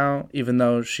right now, even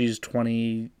though she's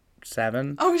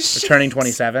 27. Oh, shit. Turning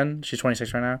 27. She's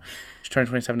 26 right now. She's turning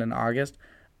 27 in August.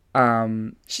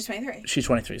 She's 23. She's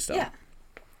 23 still. Yeah.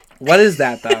 What is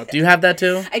that, though? Do you have that,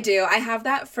 too? I do. I have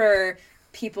that for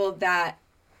people that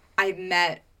I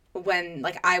met when,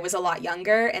 like, I was a lot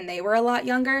younger and they were a lot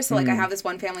younger. So, like, I have this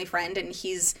one family friend and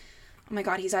he's, oh my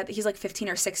God, he's like 15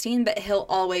 or 16, but he'll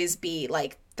always be,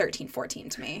 like, 13, 14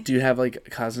 to me. Do you have, like,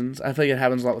 cousins? I feel like it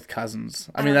happens a lot with cousins.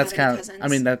 I mean, that's kind of, I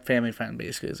mean, that family friend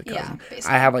basically is a cousin. Yeah,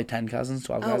 basically. I have, like, 10 cousins,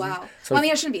 12 cousins. Oh, wow. So, well, I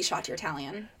mean, I shouldn't be shocked you're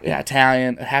Italian. Yeah,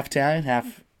 Italian,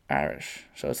 half Irish.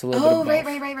 So it's a little bit of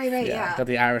both. Right, yeah. I've got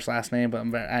the Irish last name,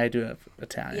 but I do have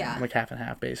Italian. Yeah. I'm like half and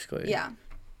half, basically. Yeah.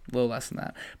 A little less than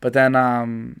that. But then, so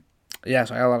I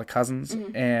got a lot of cousins,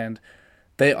 and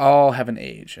they all have an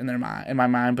age in my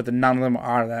mind, but none of them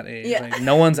are that age. Yeah. Like,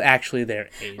 no one's actually their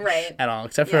age at all,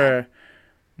 except for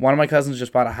one of my cousins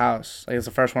just bought a house. Like, it's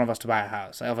the first one of us to buy a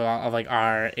house of like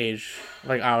our age,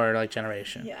 like our like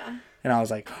generation. Yeah. And I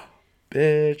was like,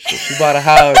 bitch, so she bought a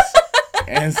house.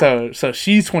 And so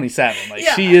she's 27. Like,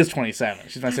 she is 27.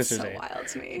 She's my sister's age. That's so wild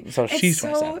to me. So she's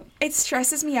 27. It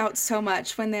stresses me out so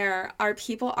much when there are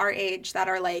people our age that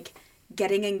are, like,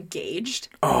 getting engaged.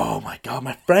 Oh, my God.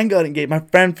 My friend got engaged. My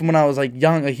friend from when I was, like,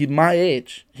 young, like, he's my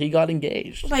age. He got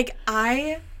engaged. Like,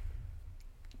 I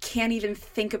can't even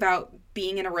think about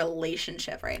being in a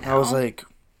relationship right now. I was like,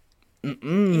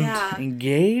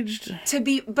 engaged?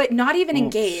 But not even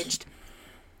engaged.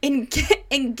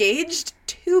 Engaged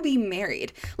to be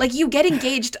married. Like, you get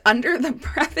engaged under the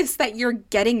preface that you're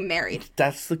getting married.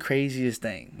 That's the craziest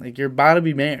thing. Like, you're about to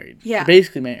be married. Yeah. You're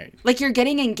basically married. Like, you're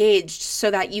getting engaged so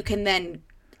that you can then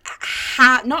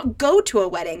not go to a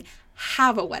wedding,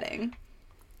 have a wedding.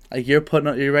 Like, you're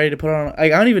ready to put on, like, I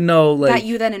don't even know, like, that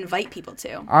you then invite people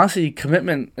to. Honestly,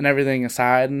 commitment and everything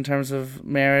aside in terms of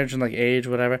marriage and, like, age,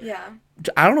 whatever. Yeah.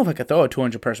 I don't know if I could throw a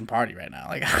 200-person party right now.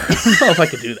 Like, I don't know if I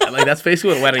could do that. Like, that's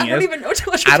basically what a wedding is. I don't even know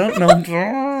 200. I don't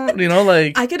know. You know,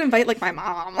 like... I could invite, like, my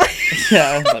mom.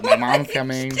 Yeah, like, my mom's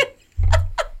coming.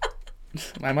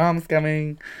 My mom's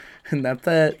coming. And that's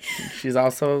it. She's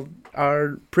also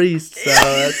our priest, so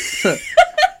that's...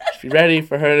 Be ready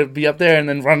for her to be up there and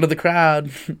then run to the crowd.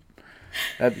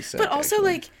 That'd be sick. But also,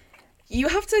 actually, like, you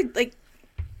have to, like,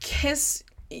 kiss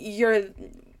your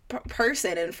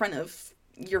person in front of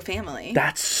your family.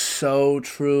 That's so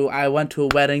true. I went to a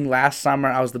wedding last summer.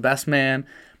 I was the best man.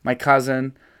 My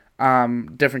cousin,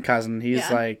 different cousin. He's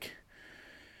like,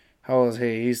 how old is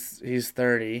he? He's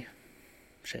 30.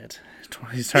 Shit.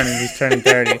 He's turning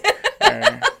 30.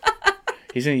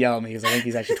 He's going to yell at me because I think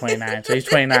he's actually 29. So he's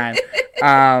 29.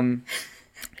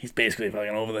 He's basically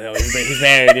fucking over the hill. He's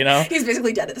married, you know? He's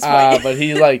basically dead at this point. But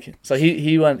he like, so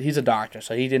he went, he's a doctor,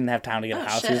 so he didn't have time to get a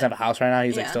house. Shit. He doesn't have a house right now.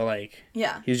 He's like still like,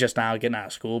 he's just now getting out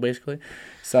of school basically.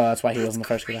 So that's why he wasn't the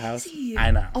first to get a house.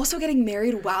 I know. Also getting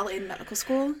married while in medical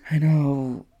school. I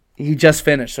know. He just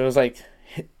finished. So it was like,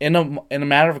 in a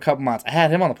matter of a couple months, I had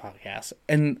him on the podcast.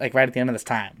 And like right at the end of this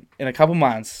time, in a couple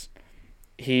months,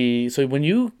 so when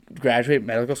you graduate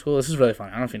medical school, this is really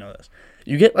funny. I don't know if you know this.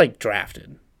 You get like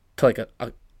drafted to like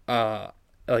for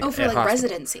like hospital.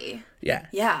 Residency. Yeah.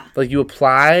 Yeah. Like you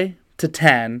apply to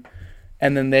 10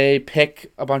 and then they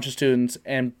pick a bunch of students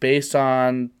and based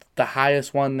on the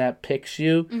highest one that picks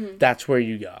you, that's where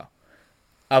you go.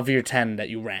 Of your 10 that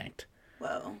you ranked.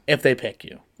 Whoa. If they pick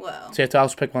you. Whoa. So you have to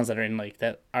also pick ones that are in like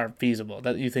that are feasible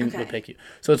that you think would pick you.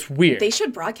 So it's weird. They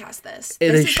should broadcast this.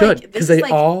 They should because they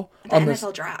all on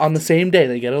the same day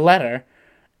they get a letter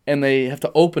and they have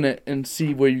to open it and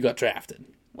see where you got drafted.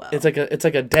 Wow. It's like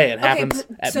a day. It happens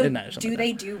at midnight or something. Do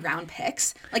they do round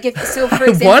picks? Like if so, for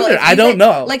example, I don't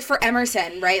know. Like for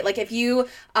Emerson, right? Like if you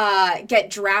get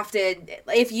drafted,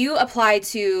 if you apply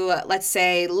to let's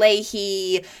say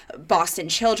Leahy, Boston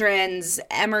Children's,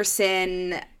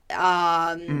 Emerson,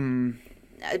 Brigham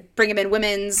and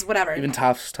Women's, whatever. Even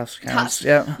Tufts counts.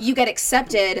 Yeah. You get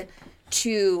accepted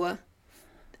to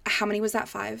how many was that?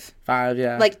 5? 5,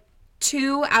 yeah. Like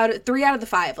 3 out of the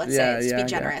 5, let's say, to be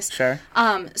generous. Yeah.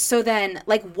 Sure. So then,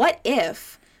 like, what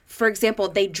if, for example,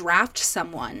 they draft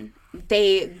someone,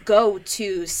 they go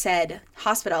to said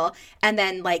hospital, and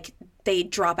then, like, they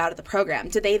drop out of the program?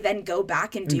 Do they then go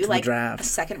back and do, like, a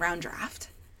second round draft?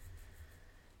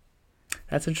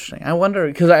 That's interesting. I wonder,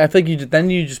 because I think you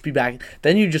just be back,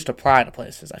 then you just apply to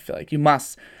places, I feel like. You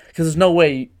must, because there's no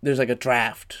way there's, like, a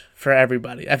draft for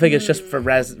everybody. I think it's just for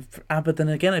but then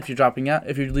again, if you're dropping out,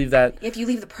 if you leave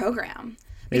the program,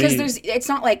 because it's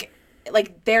not like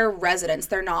they're residents,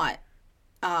 they're not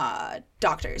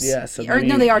doctors. Yeah, so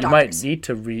no, they are doctors. You might need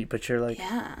to but you're like,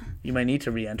 you might need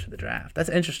to re-enter the draft. That's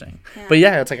interesting. Yeah. But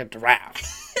yeah, it's like a draft.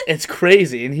 It's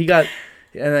crazy, and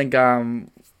then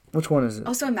which one is it?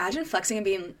 Also, imagine flexing and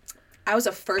being. I was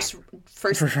a first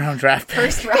round draft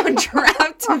pick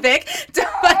to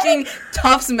fucking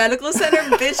Tufts Medical Center,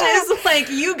 bitches. Like,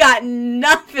 you got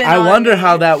nothing. I wonder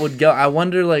how that would go. I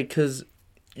wonder, like, because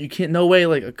you can't. No way,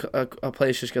 like a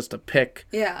place just gets to pick.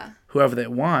 Whoever they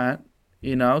want,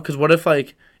 you know. Because what if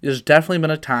like there's definitely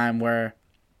been a time where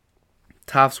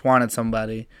Tufts wanted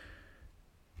somebody,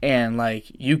 and like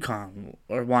UConn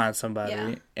or wanted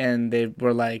somebody, and they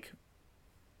were like.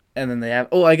 And then they have...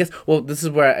 I guess... Well, this is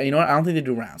where... You know what? I don't think they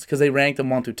do rounds. Because they rank them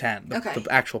 1 through 10. The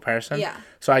actual person. Yeah.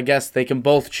 So I guess they can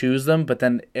both choose them. But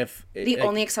then if...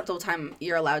 only acceptable time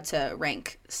you're allowed to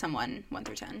rank someone 1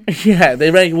 through 10. Yeah.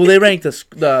 They rank... Well, they rank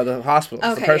the hospitals.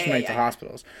 Okay, the person ranks the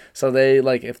hospitals. So they,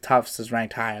 like... If Tufts is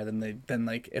ranked higher, then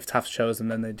like... If Tufts chose them,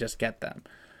 then they just get them.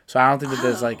 So I don't think that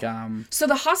there's like So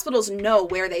the hospitals know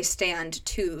where they stand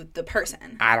to the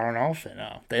person. I don't know if they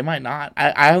know. They might not.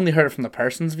 I only heard it from the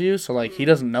person's view, so like he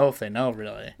doesn't know if they know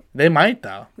really. They might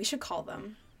though. We should call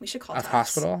them. We should call a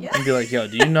hospital and be like, yo,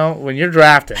 do you know when you're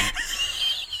drafting?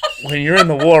 When you're in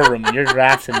the war room, you're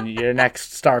drafting your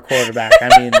next star quarterback.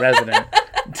 I mean, resident.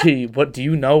 Do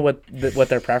you know what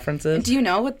their preference is? Do you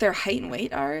know what their height and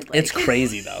weight are? Like... It's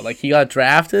crazy though. Like he got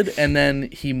drafted and then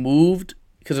he moved.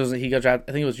 Because he got drafted,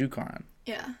 I think it was UConn.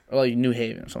 Yeah. Or like New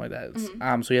Haven or something like that.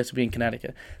 Mm-hmm. So he has to be in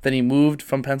Connecticut. Then he moved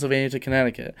from Pennsylvania to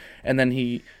Connecticut. And then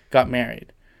he got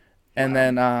married. And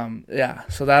then,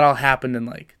 so that all happened in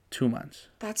like 2 months.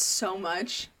 That's so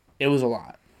much. It was a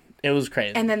lot. It was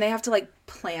crazy. And then they have to like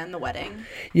plan the wedding.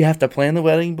 You have to plan the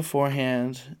wedding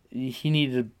beforehand. He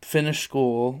needed to finish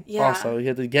school also. He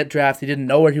had to get drafted. He didn't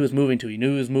know where he was moving to. He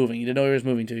knew he was moving. He didn't know where he was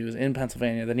moving to. He was in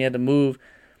Pennsylvania. Then he had to move.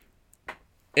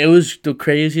 It was the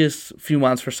craziest few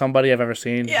months for somebody I've ever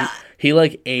seen. Yeah. He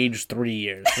like aged 3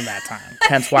 years in that time.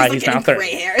 Hence why he's now 30.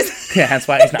 Gray hairs. Yeah, hence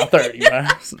why he's now 30. Bro.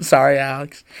 Sorry,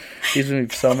 Alex. He's gonna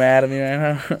be so mad at me right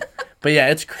now. But yeah,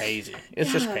 it's crazy.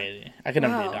 It's just crazy. I could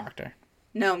never be a doctor.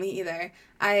 No, me either.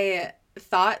 I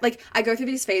thought like I go through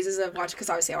these phases of watching because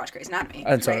obviously I watch Grey's Anatomy.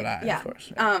 And so did I, of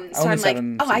course. Yeah. So only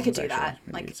I'm like, I could do that.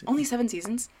 Like only 7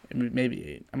 seasons. Maybe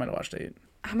 8. I might have watched 8.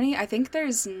 How many? I think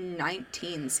there's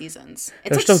 19 seasons.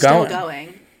 It's like still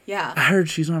going. Yeah. I heard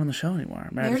she's not on the show anymore.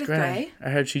 Meredith Grey. I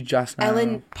heard she just now.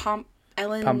 Ellen Pompeo.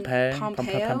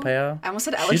 I almost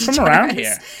said Ellen. She's from around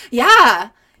here. Yeah.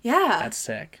 Yeah. That's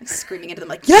sick. I'm screaming into them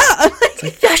like, yeah. It's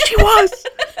like, yeah, she was.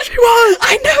 She was.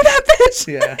 I know that bitch.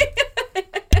 Yeah.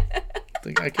 I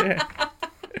think I care.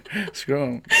 Screw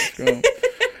him.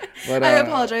 But, I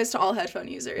apologize to all headphone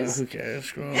users. Who cares?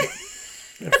 Screw him.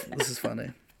 This is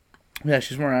funny. Yeah,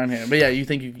 she's more around here. But yeah, you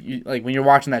think you like when you're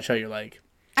watching that show, you're like,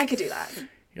 I could do that.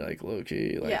 You're like low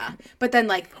key. Like, yeah, but then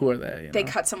like, who are they? They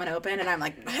cut someone open, and I'm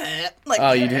like, like.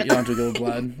 Oh, you don't do good with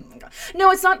blood.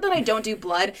 No, it's not that I don't do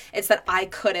blood. It's that I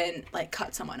couldn't like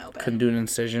cut someone open. Couldn't do an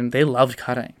incision. They loved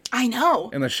cutting. I know.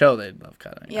 In the show, they love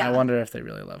cutting. Yeah. I wonder if they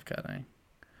really love cutting.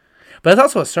 But it's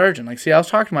also a surgeon. Like, see, I was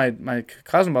talking to my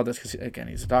cousin about this because, again,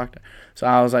 he's a doctor. So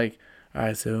I was like, all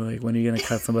right, so, like, when are you going to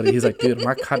cut somebody? He's like, dude, I'm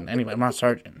not cutting anybody. I'm not a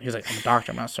surgeon. He's like, I'm a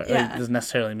doctor. I'm not a surgeon. Yeah. Like, it doesn't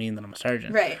necessarily mean that I'm a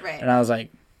surgeon. Right. And I was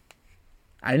like,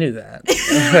 I knew that.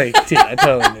 Like, dude, I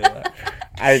totally knew that.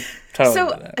 I totally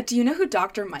knew that. So, do you know who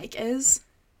Dr. Mike is?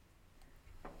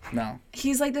 No.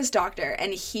 He's like this doctor,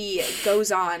 and he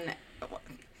goes on...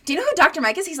 Do you know who Dr.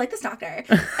 Mike is? He's like this doctor.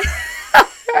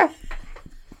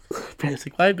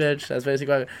 Basic white bitch. That's basic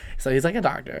white. So he's like a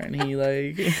doctor, and he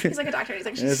like. He's like a doctor. He's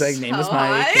like, she's like so name was hot.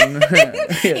 Mike. And,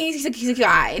 yeah. he's a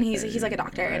guy, and he's like a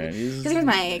doctor, and his name was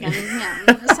Mike, and yeah,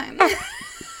 that's fine.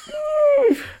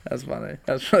 That's funny.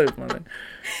 That's really funny.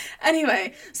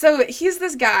 Anyway, so he's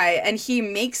this guy, and he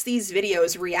makes these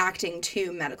videos reacting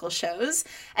to medical shows.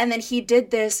 And then he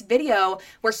did this video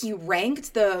where he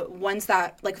ranked the ones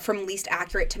that, like, from least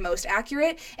accurate to most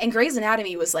accurate. And Grey's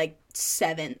Anatomy was, like,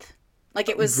 7th. Like,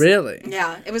 it was... Really?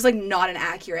 Yeah. It was, like, not an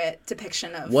accurate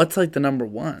depiction of... What's, like, the number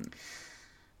one?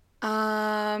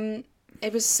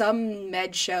 It was some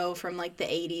med show from, like, the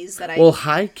 80s that I... Well,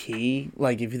 high key,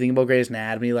 like, if you think about Grey's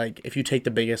Anatomy, like, if you take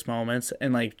the biggest moments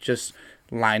and, like, just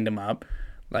lined them up,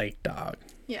 like, dog.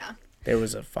 Yeah. There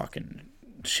was a fucking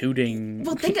shooting.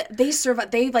 Well, they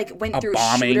survived. They, like, went through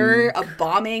bombing. A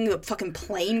bombing, a fucking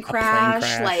plane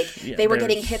crash. Like, yeah, they were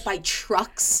getting hit by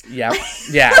trucks. Yep.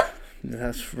 Yeah.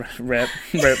 That's rip.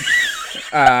 Rip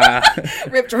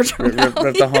George Romero.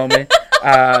 Rip the homie.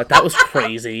 That was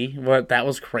crazy. That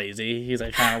was crazy. He's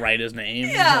like trying to write his name.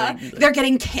 Yeah. Like, they're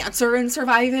getting cancer and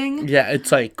surviving. Yeah,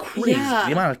 it's like crazy. Yeah.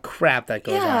 The amount of crap that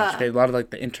goes on. A lot of like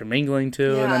the intermingling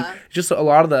too. Yeah. And then just a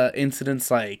lot of the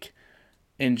incidents like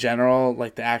in general,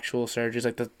 like the actual surgeries,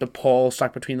 like the pole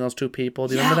stuck between those two people.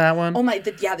 Do you remember that one? Oh my,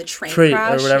 the train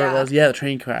crash. Or whatever it was. Yeah, the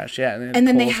train crash. Yeah. And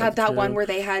then they had that one where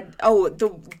they had,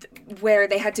 where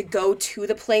they had to go to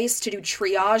the place to do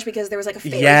triage because there was like a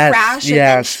fatal crash.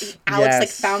 And then Alex like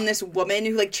found this woman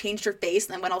who like changed her face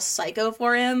and then went all psycho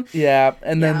for him. Yeah.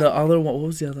 And then the other one, what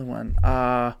was the other one?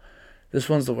 This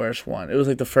one's the worst one. It was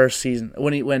like the first season.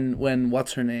 When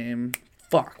what's her name?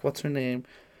 What's her name?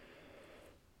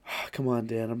 Oh, come on,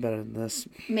 Dan. I'm better than this.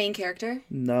 Main character?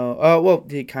 No. Oh, well,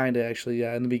 he kind of actually,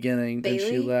 yeah, in the beginning. Bailey? Then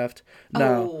she left.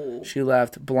 No. She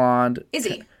left. Blonde.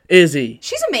 Izzy.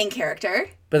 She's a main character.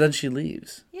 But then she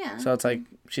leaves. Yeah. So it's like,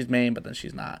 she's main, but then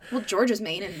she's not. Well, George was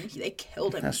main, and they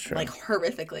killed him. That's true. Like,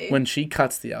 horrifically. When she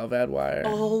cuts the LVAD wire.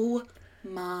 Oh,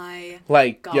 my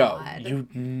like, God. Yo,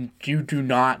 you do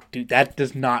not do, that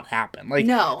does not happen. Like,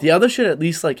 no. The other shit at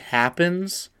least, like,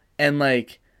 happens, and,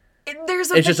 like,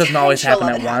 it just doesn't always happen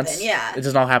at once. Yeah. It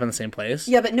doesn't all happen in the same place.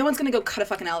 Yeah, but no one's going to go cut a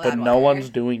fucking LVAD But no one's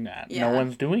doing that. Yeah. No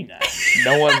one's doing that.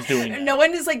 No one's doing that. No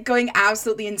one is, like, going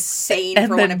absolutely insane and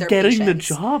for one of their getting patients.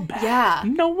 The job back. Yeah.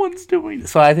 No one's doing it.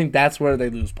 So I think that's where they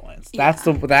lose points. That's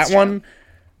that one. True.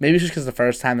 Maybe it's just because the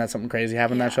first time that something crazy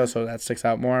happened in that show, so that sticks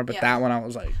out more. But that one, I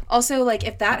was like... Also, like,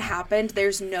 if that happened,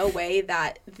 there's no way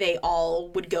that they all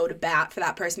would go to bat for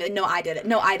that person. Like, no, I did it.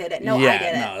 No, I did it. No, I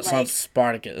did it. No, it's not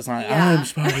Spartacus. It's not, I'm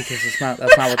Spartacus. That's not what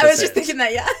this is. I was just thinking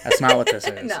that, That's not what this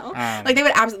is. No. Like, they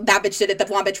would absolutely... That bitch did it. The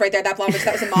blonde bitch right there. That blonde bitch.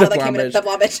 That was a model that came in. The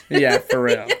blonde bitch. Yeah, for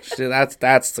real. See,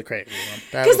 that's the crazy one.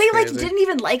 Because they, like, didn't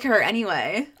even like her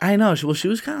anyway. I know. She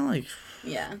was kind of like...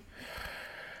 Yeah.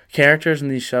 Characters in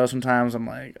these shows sometimes I'm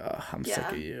like, oh, I'm sick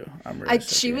of you. I'm really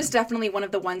sick she was definitely one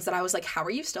of the ones that I was like, how are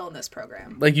you still in this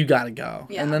program? Like, you gotta go.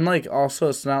 Yeah. And then, like, also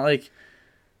it's not like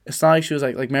she was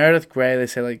like Meredith Grey, they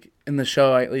say, like, in the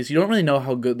show at least, you don't really know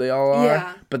how good they all are.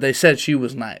 Yeah. But they said she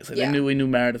was nice. Like, we knew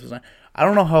Meredith was nice. I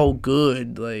don't know how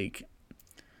good, like,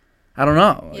 I don't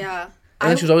know. Like, yeah. And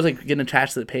then she was always, like, getting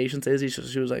attached to the patients, Izzy. So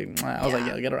she was like, I was like,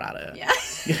 yo, get her out of here.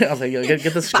 Yeah. I was like, yo, get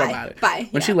this scrub out of here. Bye.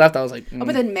 When she left, I was like, Oh,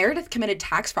 but then Meredith committed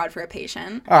tax fraud for a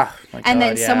patient. Oh, my God, and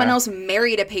then someone else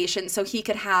married a patient so he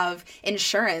could have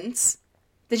insurance.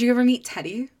 Did you ever meet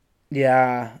Teddy?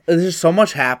 Yeah. There's just so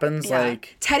much happens,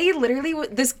 like... Teddy literally,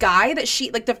 this guy that she,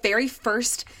 like, the very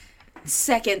first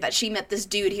second that she met this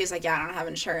dude, he was like, yeah, I don't have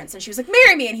insurance. And she was like,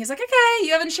 marry me. And he was like, okay,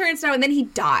 you have insurance now. And then he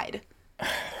died.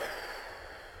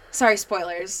 Sorry,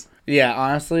 spoilers. Yeah,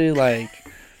 honestly, like,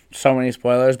 so many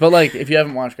spoilers, but like if you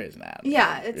haven't watched Grey's Anatomy,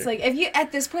 it's like if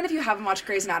you haven't watched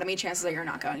Grey's Anatomy, chances are you're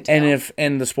not going to.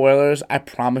 And the spoilers, I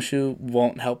promise you,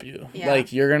 won't help you.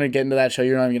 Like you're gonna get into that show,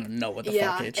 you're not even gonna know what the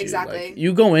fuck hits you. Exactly. Like,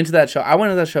 you go into that show. I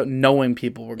went into that show knowing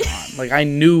people were gone. Like I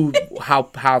knew how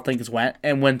things went,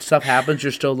 and when stuff happens,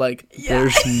 you're still like,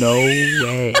 there's no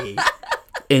way.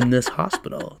 In this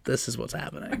hospital, this is what's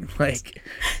happening. Like,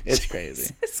 it's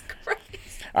crazy. Jesus Christ.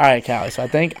 All right, Cali. So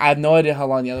I have no idea how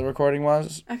long the other recording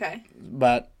was. Okay.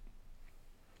 But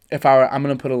I'm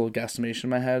gonna put a little guesstimation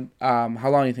in my head. How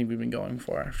long do you think we've been going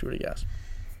for? If you were to guess.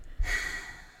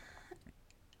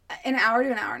 An hour to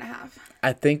an hour and a half.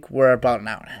 I think we're about an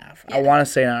hour and a half. Yeah. I want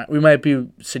to say an hour. We might be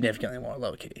significantly more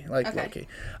low key, low key.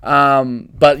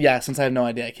 But yeah, since I have no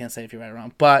idea, I can't say if you're right or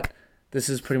wrong. But this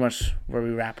is pretty much where we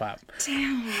wrap up.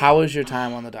 Damn. How was your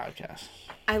time on the DOD-Cast?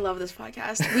 I love this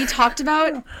podcast. We talked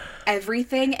about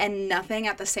everything and nothing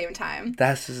at the same time.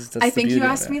 That's I think you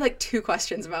asked me like 2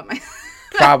 questions about my...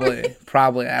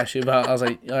 Probably asked you about. I was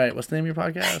like, all right, what's the name of your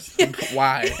podcast? Yeah.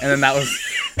 Why? And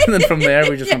then from there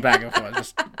we just went back and forth,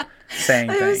 just saying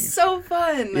things. It was so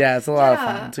fun. Yeah, it's a lot of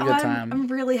fun. It's a good time. I'm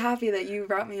really happy that you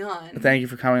brought me on. Thank you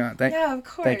for coming on. Yeah, of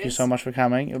course. Thank you so much for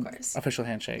coming. Of course. Official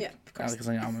handshake. Yeah, of course. Because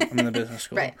I'm in the business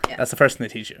school. Right. Yeah. That's the first thing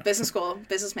they teach you. Business school,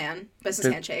 businessman,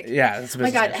 business handshake. Yeah, it's a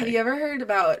business handshake. Have you ever heard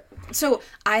about... So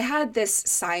I had this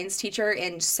science teacher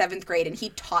in 7th grade, and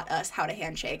he taught us how to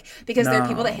handshake. Because there are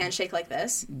people that handshake like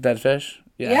this. Dead fish?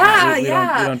 Yeah. We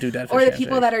don't do dead fish. Or the handshake.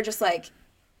 people that are just like...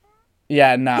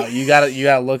 Yeah, no, you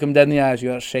gotta look them dead in the eyes.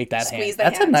 You gotta shake that Squeeze hand. the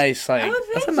That's hand. a nice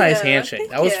that's a nice handshake.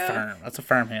 Thank That was you. firm. That's a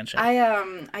firm handshake.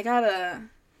 I got a...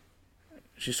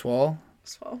 She swole.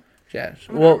 Yeah.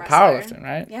 I'm an Well, arm powerlifting,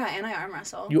 right? Yeah, and I arm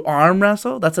wrestle. You arm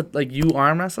wrestle? That's you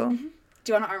arm wrestle? Mm-hmm.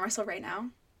 Do you want to arm wrestle right now?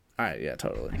 All right. Yeah.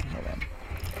 Totally. Hold on.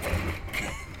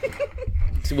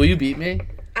 So, will you beat me?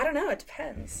 I don't know. It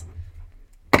depends.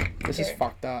 This is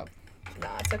fucked up. No,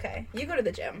 it's okay. You go to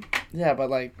the gym. Yeah, but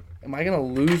like, am I gonna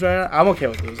lose right now? I'm okay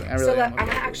with losing. I'm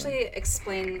gonna actually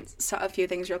explain a few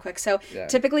things real quick. So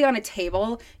typically on a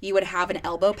table, you would have an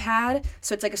elbow pad.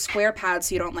 So it's like a square pad,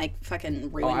 so you don't like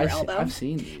fucking ruin your elbow. I've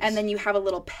seen these. And then you have a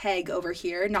little peg over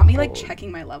here. Not me like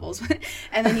checking my levels,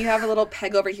 and then you have a little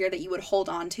peg over here that you would hold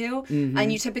on to. Mm-hmm.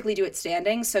 And you typically do it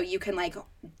standing, so you can like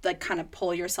kind of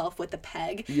pull yourself with the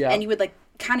peg. Yeah. And you would like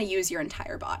kind of use your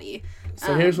entire body.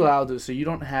 So here's what I'll do. So you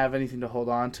don't have anything to hold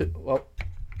on to. Well,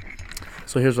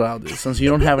 so here's what I'll do. Since you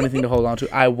don't have anything to hold on to,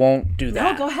 I won't do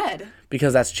that. No, go ahead.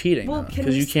 Because that's cheating. Well,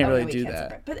 because you can't really do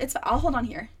that. Separate. But I'll hold on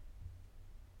here.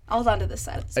 I'll hold on to this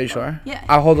side. Are you sure? Yeah.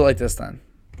 I'll hold it like this then.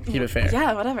 Keep it fair.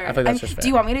 Yeah, whatever. I think that's just fair. Do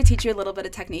you want me to teach you a little bit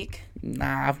of technique?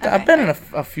 Nah, I've been in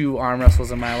a few arm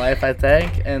wrestles in my life, I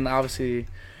think, and obviously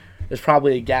there's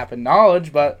probably a gap in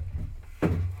knowledge, but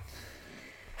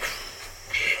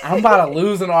I'm about to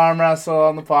lose an arm wrestle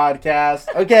on the podcast.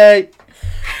 Okay.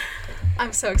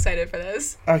 I'm so excited for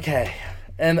this. Okay.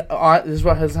 And this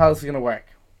is how this is going to work.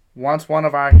 Once one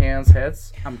of our hands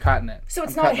hits, I'm cutting it. So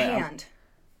it's not a hand.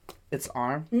 It's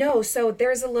arm? No, so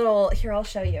there's a little... Here, I'll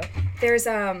show you. There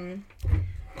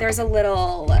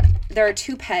are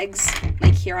 2 pegs,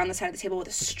 like here on the side of the table with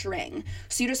a string.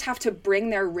 So you just have to bring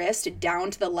their wrist down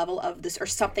to the level of this, or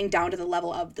something down to the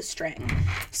level of the string.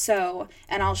 So,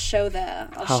 and I'll show the...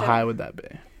 How high would that be?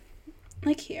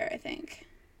 Like here, I think.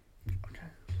 Okay.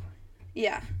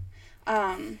 Yeah.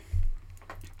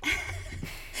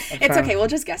 It's okay, we'll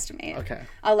just guesstimate. Okay.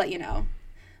 I'll let you know.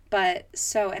 But,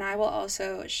 and I will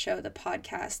also show the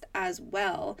podcast as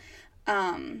well.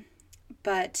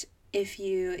 But if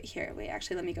you,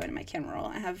 actually let me go into my camera roll.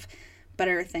 I have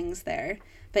better things there.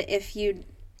 But if you,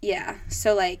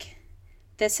 so like,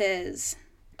 this is,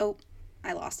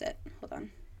 I lost it. Hold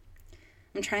on.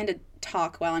 I'm trying to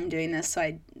talk while I'm doing this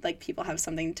so people have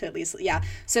something to at least,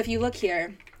 So if you look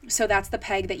here, so that's the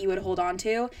peg that you would hold on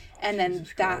to, and then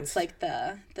that's like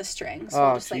the string. So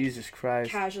we'll just, Jesus Christ.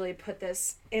 Casually put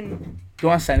this in. Do you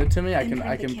want to send it to me? I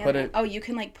can put it. Oh, you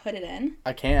can like put it in?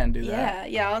 I can do that.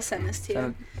 Yeah, I'll send this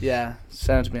to you.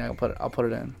 Send it to me. I'll put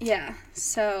it in. Yeah.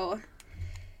 So,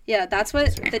 that's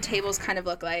what the tables kind of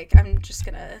look like. I'm just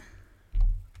gonna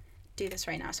do this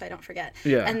right now so I don't forget.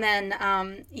 Yeah. And then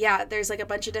there's like a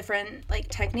bunch of different like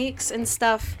techniques and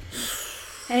stuff.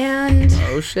 And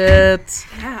oh shit.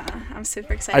 Yeah, I'm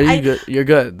super excited. Are you good? You're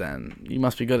good then. You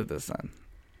must be good at this then.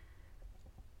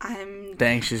 I'm...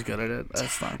 Dang, she's good at it.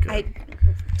 That's not good.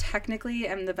 technically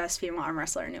am the best female arm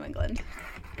wrestler in New England.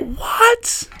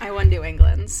 What? I won New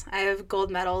England's. I have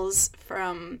gold medals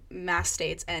from Mass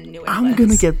States and New England's. I'm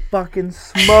gonna get fucking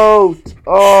smoked.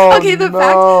 Oh, okay, no.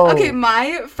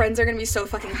 My friends are gonna be so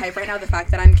fucking hyped right now. The fact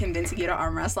that I'm convincing you to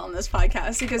arm wrestle on this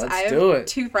podcast because I have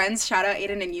two friends. Shout out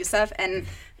Aiden and Yusuf, and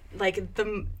like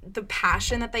the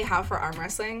passion that they have for arm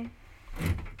wrestling.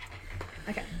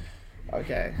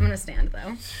 Okay. I'm gonna stand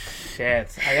though.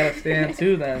 Shit, I gotta stand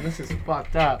too then. This is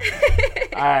fucked up.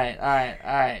 All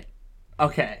right.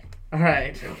 Okay. All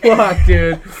right. Fuck,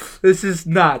 dude. This is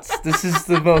nuts. This is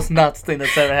the most nuts thing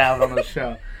that's ever happened on the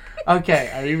show.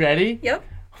 Okay, are you ready? Yep.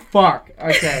 Fuck.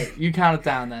 Okay, you count it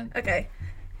down then. Okay.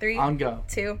 3, on go.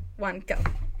 2, 1, go.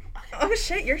 Oh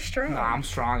shit, you're strong. Nah, I'm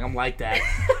strong. I'm like that.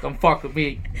 Don't fuck with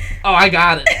me. Oh, I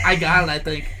got it, I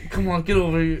think. Come on, get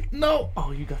over here. No.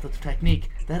 Oh, you got the technique.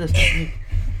 That is technique.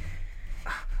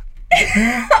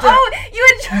 I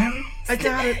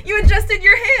got it. You adjusted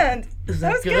your hand.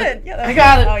 That was good. Yeah, I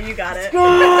got it. Oh, you got it.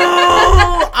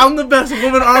 No! I'm the best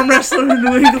woman arm wrestler in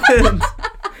New England.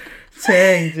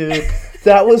 Dang, dude.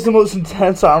 That was the most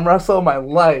intense arm wrestle of my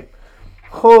life.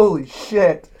 Holy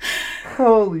shit.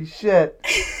 I'm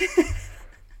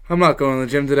not going to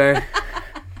the gym today.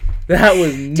 That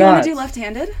was nuts. Do you want to do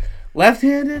left-handed?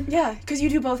 Left-handed? Yeah, because you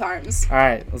do both arms. All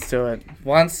right, let's do it.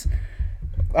 Once.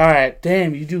 All right,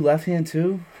 damn, you do left hand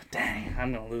too? Dang,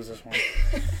 I'm going to lose this one.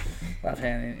 Left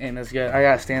hand ain't as good. I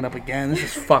got to stand up again. This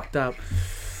is fucked up.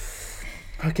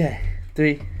 Okay,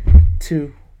 3,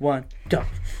 2, 1, go.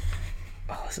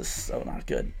 Oh, this is so not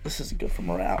good. This isn't good for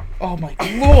morale. Oh, my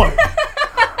Lord.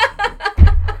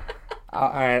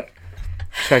 All right.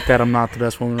 Check that. I'm not the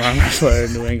best woman arm wrestler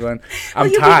in New England. I'm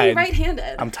tied. You're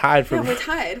right-handed. I'm tied for. Yeah, we're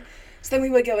tied. So then we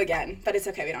would go again, but it's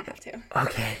okay. We don't have to.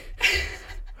 Okay.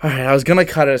 All right. I was gonna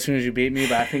cut it as soon as you beat me,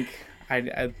 but I think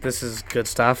this is good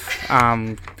stuff.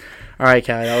 All right,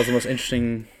 Cali. That was the most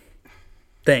interesting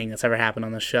thing that's ever happened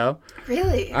on this show.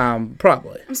 Really?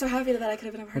 Probably. I'm so happy that I could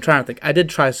have been a part. I'm trying to think. I did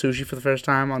try sushi for the first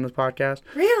time on this podcast.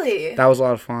 Really? That was a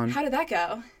lot of fun. How did that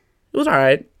go? It was all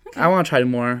right. Okay. I want to try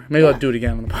more. Maybe I'll do it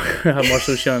again on the podcast. Have more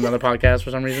sushi on another podcast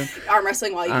for some reason. Arm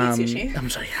wrestling while you eat sushi. I'm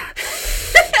sorry.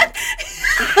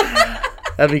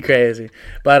 That'd be crazy.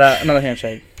 But another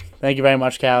handshake. Thank you very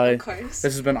much, Cali. Of course.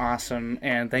 This has been awesome.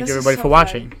 And thank you, everybody, for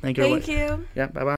watching. Thank you, everybody. Thank you. Yeah, bye-bye.